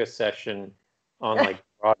hot yoga session on like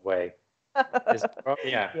Broadway.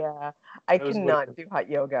 Yeah, yeah, I those would cannot have. do hot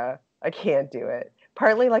yoga. I can't do it.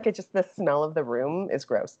 Partly like it just the smell of the room is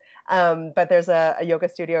gross. But there's a yoga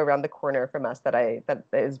studio around the corner from us that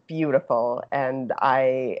is beautiful, and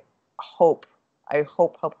hope,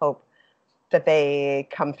 hope that they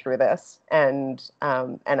come through this, and I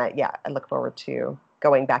look forward to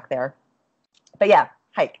going back there. But yeah,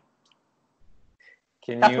 hike.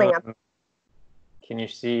 Can That's you my answer. can you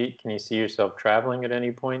see yourself traveling at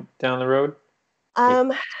any point down the road? You think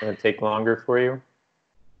Um, it's going to take longer for you?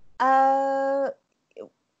 uh,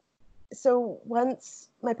 so once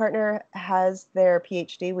my partner has their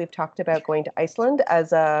PhD, we've talked about going to Iceland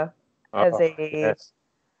as Oh, a yes.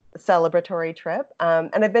 celebratory trip.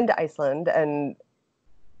 And I've been to Iceland, and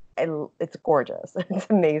it's gorgeous. It's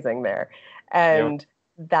amazing there, You know, and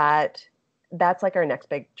that that's like our next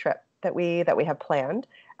big trip that we have planned.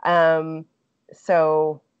 Um,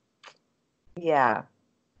 so yeah,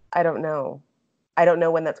 I don't know. I don't know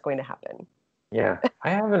when that's going to happen. yeah. I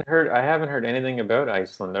haven't heard anything about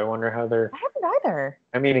Iceland. I wonder how they're I haven't either.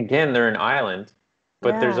 I mean, again, they're an island,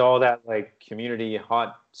 but there's Yeah. all that like community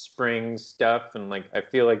hot springs stuff, and like I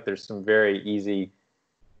feel like there's some very easy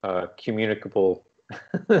communicable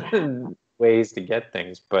Yeah. ways to get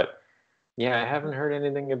things. But Yeah, I haven't heard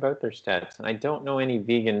anything about their stats, and I don't know any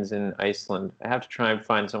vegans in Iceland. I have to try and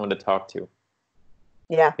find someone to talk to.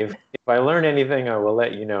 Yeah. If I learn anything, I will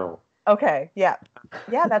let you know. Okay. Yeah.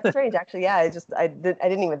 Yeah, that's strange actually. Yeah, I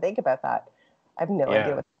didn't even think about that. I have no idea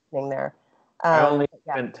Yeah, what's happening there. I only But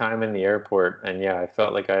yeah. spent time in the airport, and yeah, I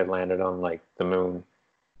felt like I had landed on like the moon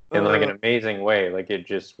in like an Mm. amazing way. Like it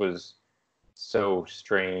just was so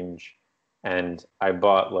strange, and I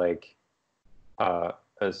bought like uh,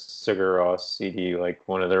 a Sigur Rós CD, like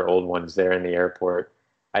one of their old ones there in the airport.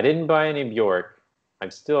 I didn't buy any Bjork. I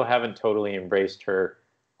still haven't totally embraced her,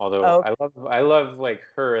 although Oh, I love like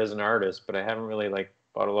her as an artist, but I haven't really like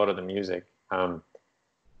bought a lot of the music.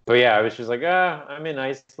 But yeah, I was just like, I'm in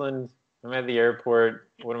Iceland. I'm at the airport.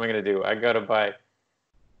 What am I gonna do? I gotta buy.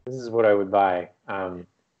 This is what I would buy.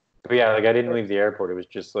 But yeah, like I didn't leave the airport. It was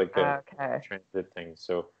just like a okay. transit thing.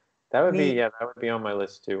 So that would be We yeah, that would be on my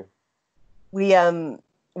list too. we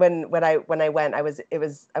when I went, I was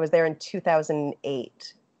there in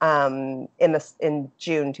 2008. In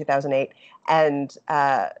June 2008, and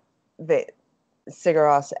the Sigur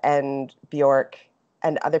Rós and Bjork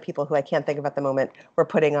and other people who I can't think of at the moment were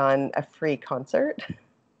putting on a free concert.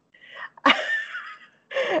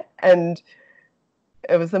 And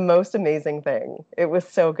it was the most amazing thing. It was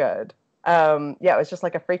so good. Yeah, it was just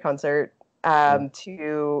like a free concert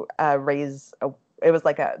to raise. It was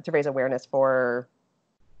like to raise awareness for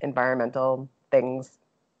environmental things.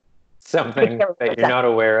 I can't Something remember that you're exactly. not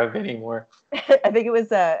aware of anymore. I think it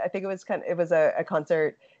was. I think it was it was a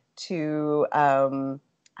concert to.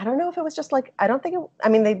 I don't know if it was just like. I don't think it. I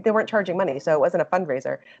mean, they weren't charging money, so it wasn't a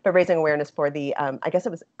fundraiser, but raising awareness for the. I guess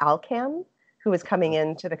it was Alcan who was coming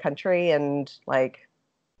into the country and like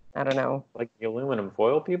I don't know. Like the aluminum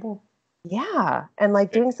foil people? Yeah, and like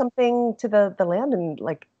Okay. doing something to the land and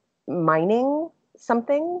like mining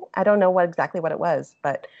something. I don't know what exactly what it was,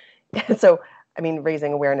 but so I mean,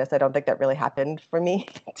 raising awareness. I don't think that really happened for me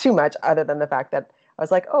too much, other than the fact that I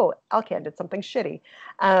was like, oh, Alcan did something shitty,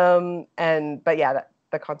 and but yeah,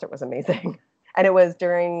 the concert was amazing, and it was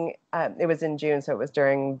in June, so it was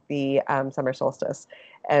during the summer solstice,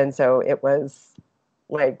 and so it was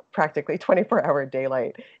like practically 24-hour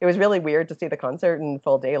daylight. It was really weird to see the concert in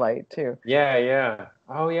full daylight too. Yeah, yeah.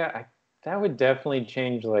 Oh yeah, that would definitely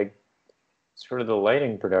change like sort of the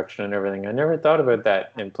lighting production and everything. I never thought about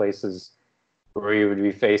that in places where you would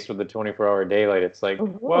be faced with the 24-hour daylight. It's like,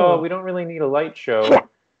 well, Mhm. we don't really need a light Yeah, show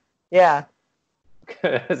yeah.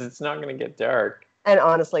 because it's not going to get dark. And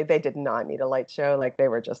honestly, they did not need a light show. Like they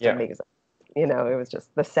were just Yeah. amazing. It was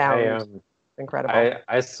just the I sound incredible.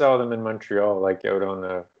 I saw them in Montreal, like out on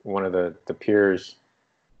the one of the piers.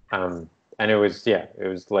 Um, and it was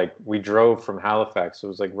like we drove from Halifax. So it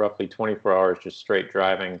was like roughly 24 hours just straight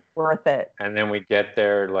driving. Worth it. And then we'd get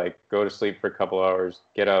there, like go to sleep for a couple hours,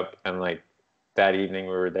 get up, and like that evening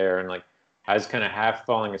we were there, and like I was kind of half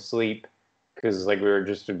falling asleep because like we were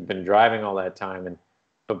just had been driving all that time, and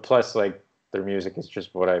but plus like their music is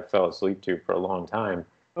just what I fell asleep to for a long time,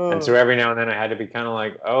 and so Mm. every now and then I had to be kind of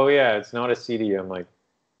like, oh yeah, it's not a CD. I'm like,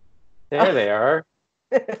 there they are,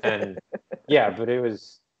 and yeah, but it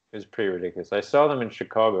was pretty ridiculous. I saw them in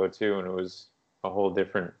Chicago too, and it was a whole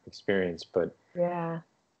different experience, but. Yeah,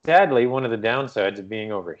 Sadly, one of the downsides of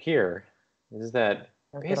being over here is that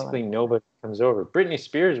don't get a lot. basically nobody comes over. Britney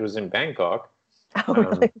Spears was in Bangkok, Oh, um,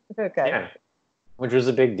 really? Okay. yeah, which was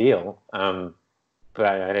a big deal. But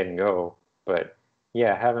I didn't go. But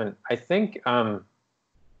yeah, I haven't. I think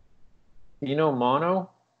Mono,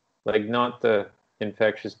 like not the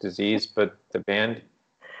infectious disease, but the band.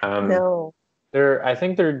 Um, No. I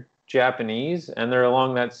think they're Japanese, and they're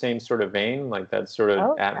along that same sort of vein, like that sort of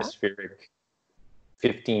Oh, yeah. atmospheric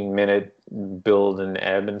 15-minute build and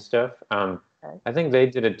ebb and stuff. Okay. I think they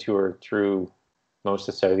did a tour through most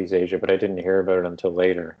of Southeast Asia, but I didn't hear about it until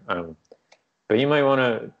later. But you might want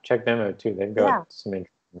to check them out too. They've got Yeah. some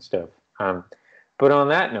interesting stuff. But on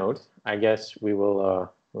that note, I guess we'll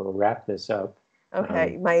wrap this up.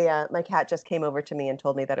 Okay. Um, My cat just came over to me and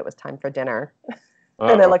told me that it was time for dinner. And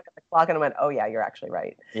I uh-oh. looked at the clock and I went, "Oh yeah, you're actually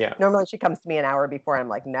right." Yeah, Normally she comes to me an hour before. I'm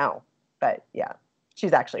like, "No," but yeah,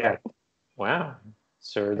 she's actually yeah. right. Wow.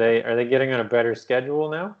 So are Yeah. they getting on a better schedule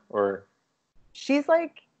now, or She's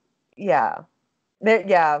like, yeah,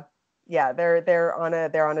 yeah, yeah. They're on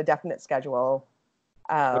a definite schedule,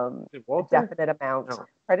 what is it, a Walter? definite amount. No,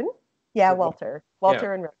 Pardon? is Yeah, it Walter? Yeah,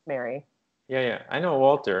 Walter and Rosemary. yeah, yeah. I know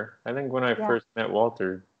Walter. I think when I Yeah. first met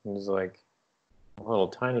Walter, he was like a little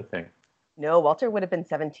tiny thing. No, Walter would have been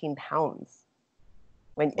 17 pounds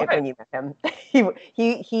What? when you met him.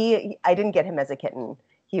 I didn't get him as a kitten.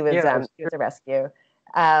 Yeah, He was a rescue.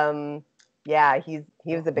 Um, Yeah, he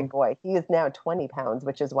was a big boy. He is now 20 pounds,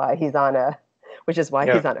 which is why he's on a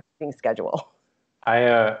Yeah. feeding schedule.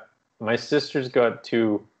 My sister's got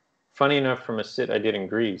two. Funny enough, from a sit I did in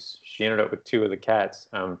Greece, she ended up with two of the cats,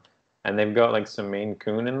 and they've got like some Maine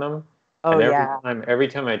Coon in them. Oh And yeah. every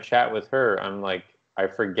time I chat with her, I'm like, I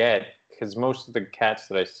forget because most of the cats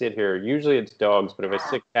that I sit here, usually it's dogs, but if I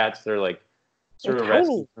sit cats, they're like They're sort of restless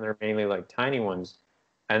tiny. and they're mainly like tiny ones.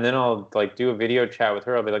 And then I'll like do a video chat with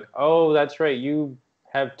her. I'll be like, oh, that's right, you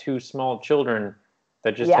have two small children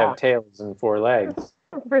that just Yeah. have tails and four legs.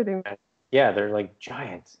 Pretty. And yeah, they're like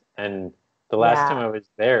giants. And the last time Yeah. I was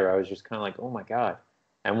there, I was just kind of like, oh my God.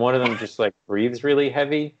 And one of them just like breathes really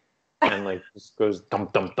heavy and like just goes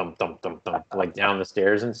thump, thump, thump, thump, thump, thump, like down the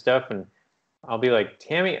stairs and stuff. And I'll be like,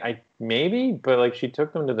 Tammy, I maybe, but like she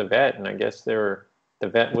took them to the vet and I guess the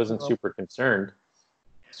vet wasn't super concerned.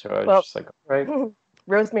 So I was Well, just like, all right.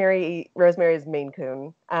 Rosemary's Maine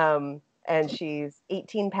Coon, and she's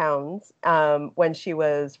 18 pounds. When she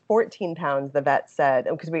was 14 pounds, the vet said,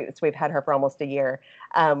 because we've had her for almost a year.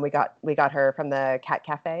 We got her from the Cat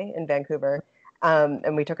Cafe in Vancouver,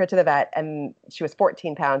 and we took her to the vet, and she was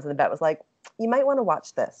 14 pounds, and the vet was like, "You might want to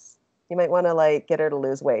watch this. You might want to like get her to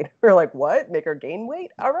lose weight." We're like, "What? Make her gain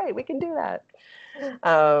weight? All right, we can do that."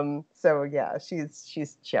 So yeah,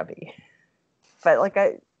 she's chubby, but like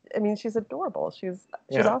I mean, she's adorable. She's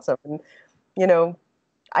Yeah. awesome. And you know,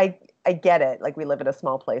 I get it. Like we live in a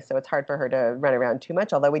small place, so it's hard for her to run around too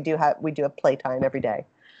much. Although we do have playtime every day.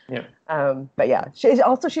 Yeah. But yeah, she's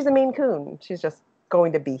a Maine Coon. She's just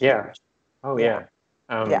going to be Yeah. huge. Oh Yeah,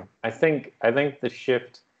 yeah. yeah, I think the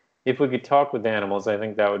shift, if we could talk with animals, I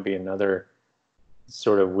think that would be another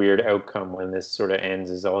sort of weird outcome when this sort of ends,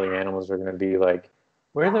 is all the animals are going to be like,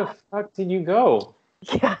 where the fuck did you go?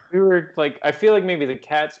 yeah, We were like, I feel like maybe the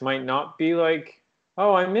cats might not be like,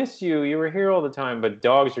 oh, I miss you. You were here all the time. But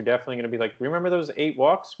dogs are definitely going to be like, remember those 8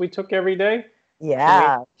 walks we took every day? Can we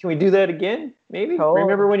yeah. can we do that again? Maybe.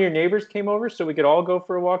 Remember Totally. when your neighbors came over so we could all go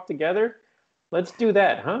for a walk together? Let's do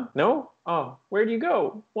that, huh? No? Oh, where do you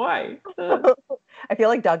go? Why? I feel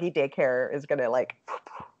like doggy daycare is gonna like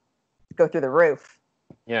go through the roof.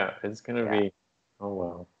 Yeah, it's gonna Yeah, be. Oh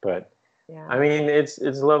well, but I yeah. mean, it's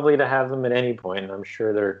lovely to have them at any point, and I'm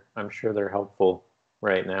sure they're helpful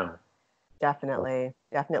right now. So, Definitely,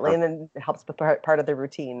 definitely, uh, and then it helps with part of the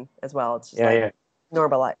routine as well. It's just yeah, like yeah.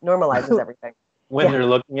 normalizes everything. When Yeah, they're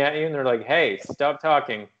looking at you and they're like, "Hey, stop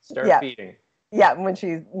talking, start yeah, feeding." yeah. When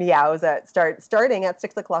she meows starting at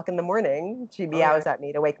 6 o'clock in the morning, she Oh yeah, meows at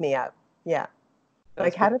me to wake me up. Yeah,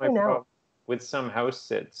 like that's how been do my they know? problem with some house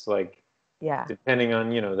sits. Like, Yeah, depending on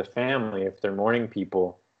the family, if they're morning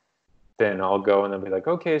people, then I'll go and they'll be like,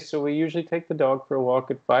 "Okay, so we usually take the dog for a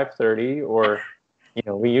walk at 5:30, or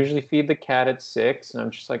we usually feed the cat at 6." And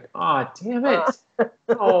I'm just like, "Ah, damn uh, it!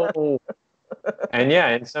 Oh." And yeah,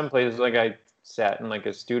 in some places, like I sat in like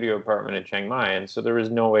a studio apartment in Chiang Mai, and so there was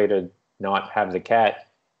no way to not have the cat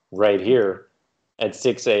right here at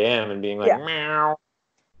 6 a.m. and being like yeah. meow,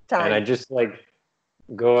 and I Time. just like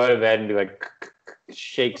go out of bed and be like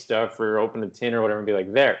shake stuff or open a tin or whatever and be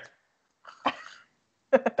like there,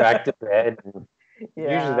 back to bed. And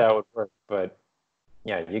usually Yeah, that would work, but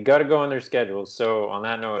yeah, you got to go on their schedule. So on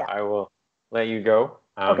that note, yeah. I will let you go.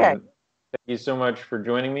 Okay. Thank you so much for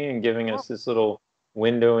joining me and giving Yeah, us this little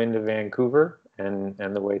window into Vancouver and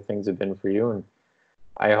the way things have been for you. And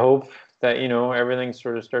I hope that everything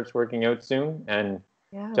sort of starts working out soon, and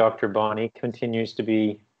yeah, Dr. Bonnie continues to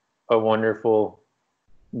be a wonderful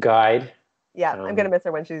guide. yeah. I'm gonna Um, miss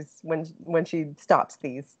her when she stops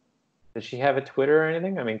these. does she have a Twitter or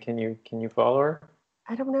anything? I mean, can you follow her?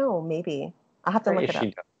 I don't know. Maybe I'll have to Right, look if it up.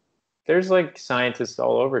 she does. There's like scientists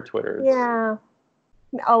all over Twitter. It's Yeah,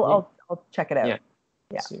 yeah, I'll check it yeah. out.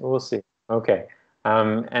 Yeah. We'll see. Okay.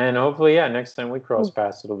 And hopefully, yeah, next time we cross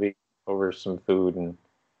paths, it'll be over some food and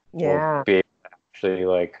we'll Yeah. be able to actually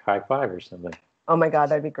like high five or something. Oh my God,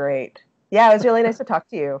 that'd be great. Yeah, it was really nice to talk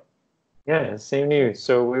to you. Yeah, same to you.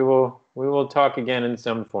 So we will talk again in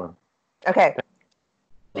some form. Okay.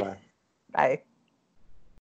 Bye. Bye.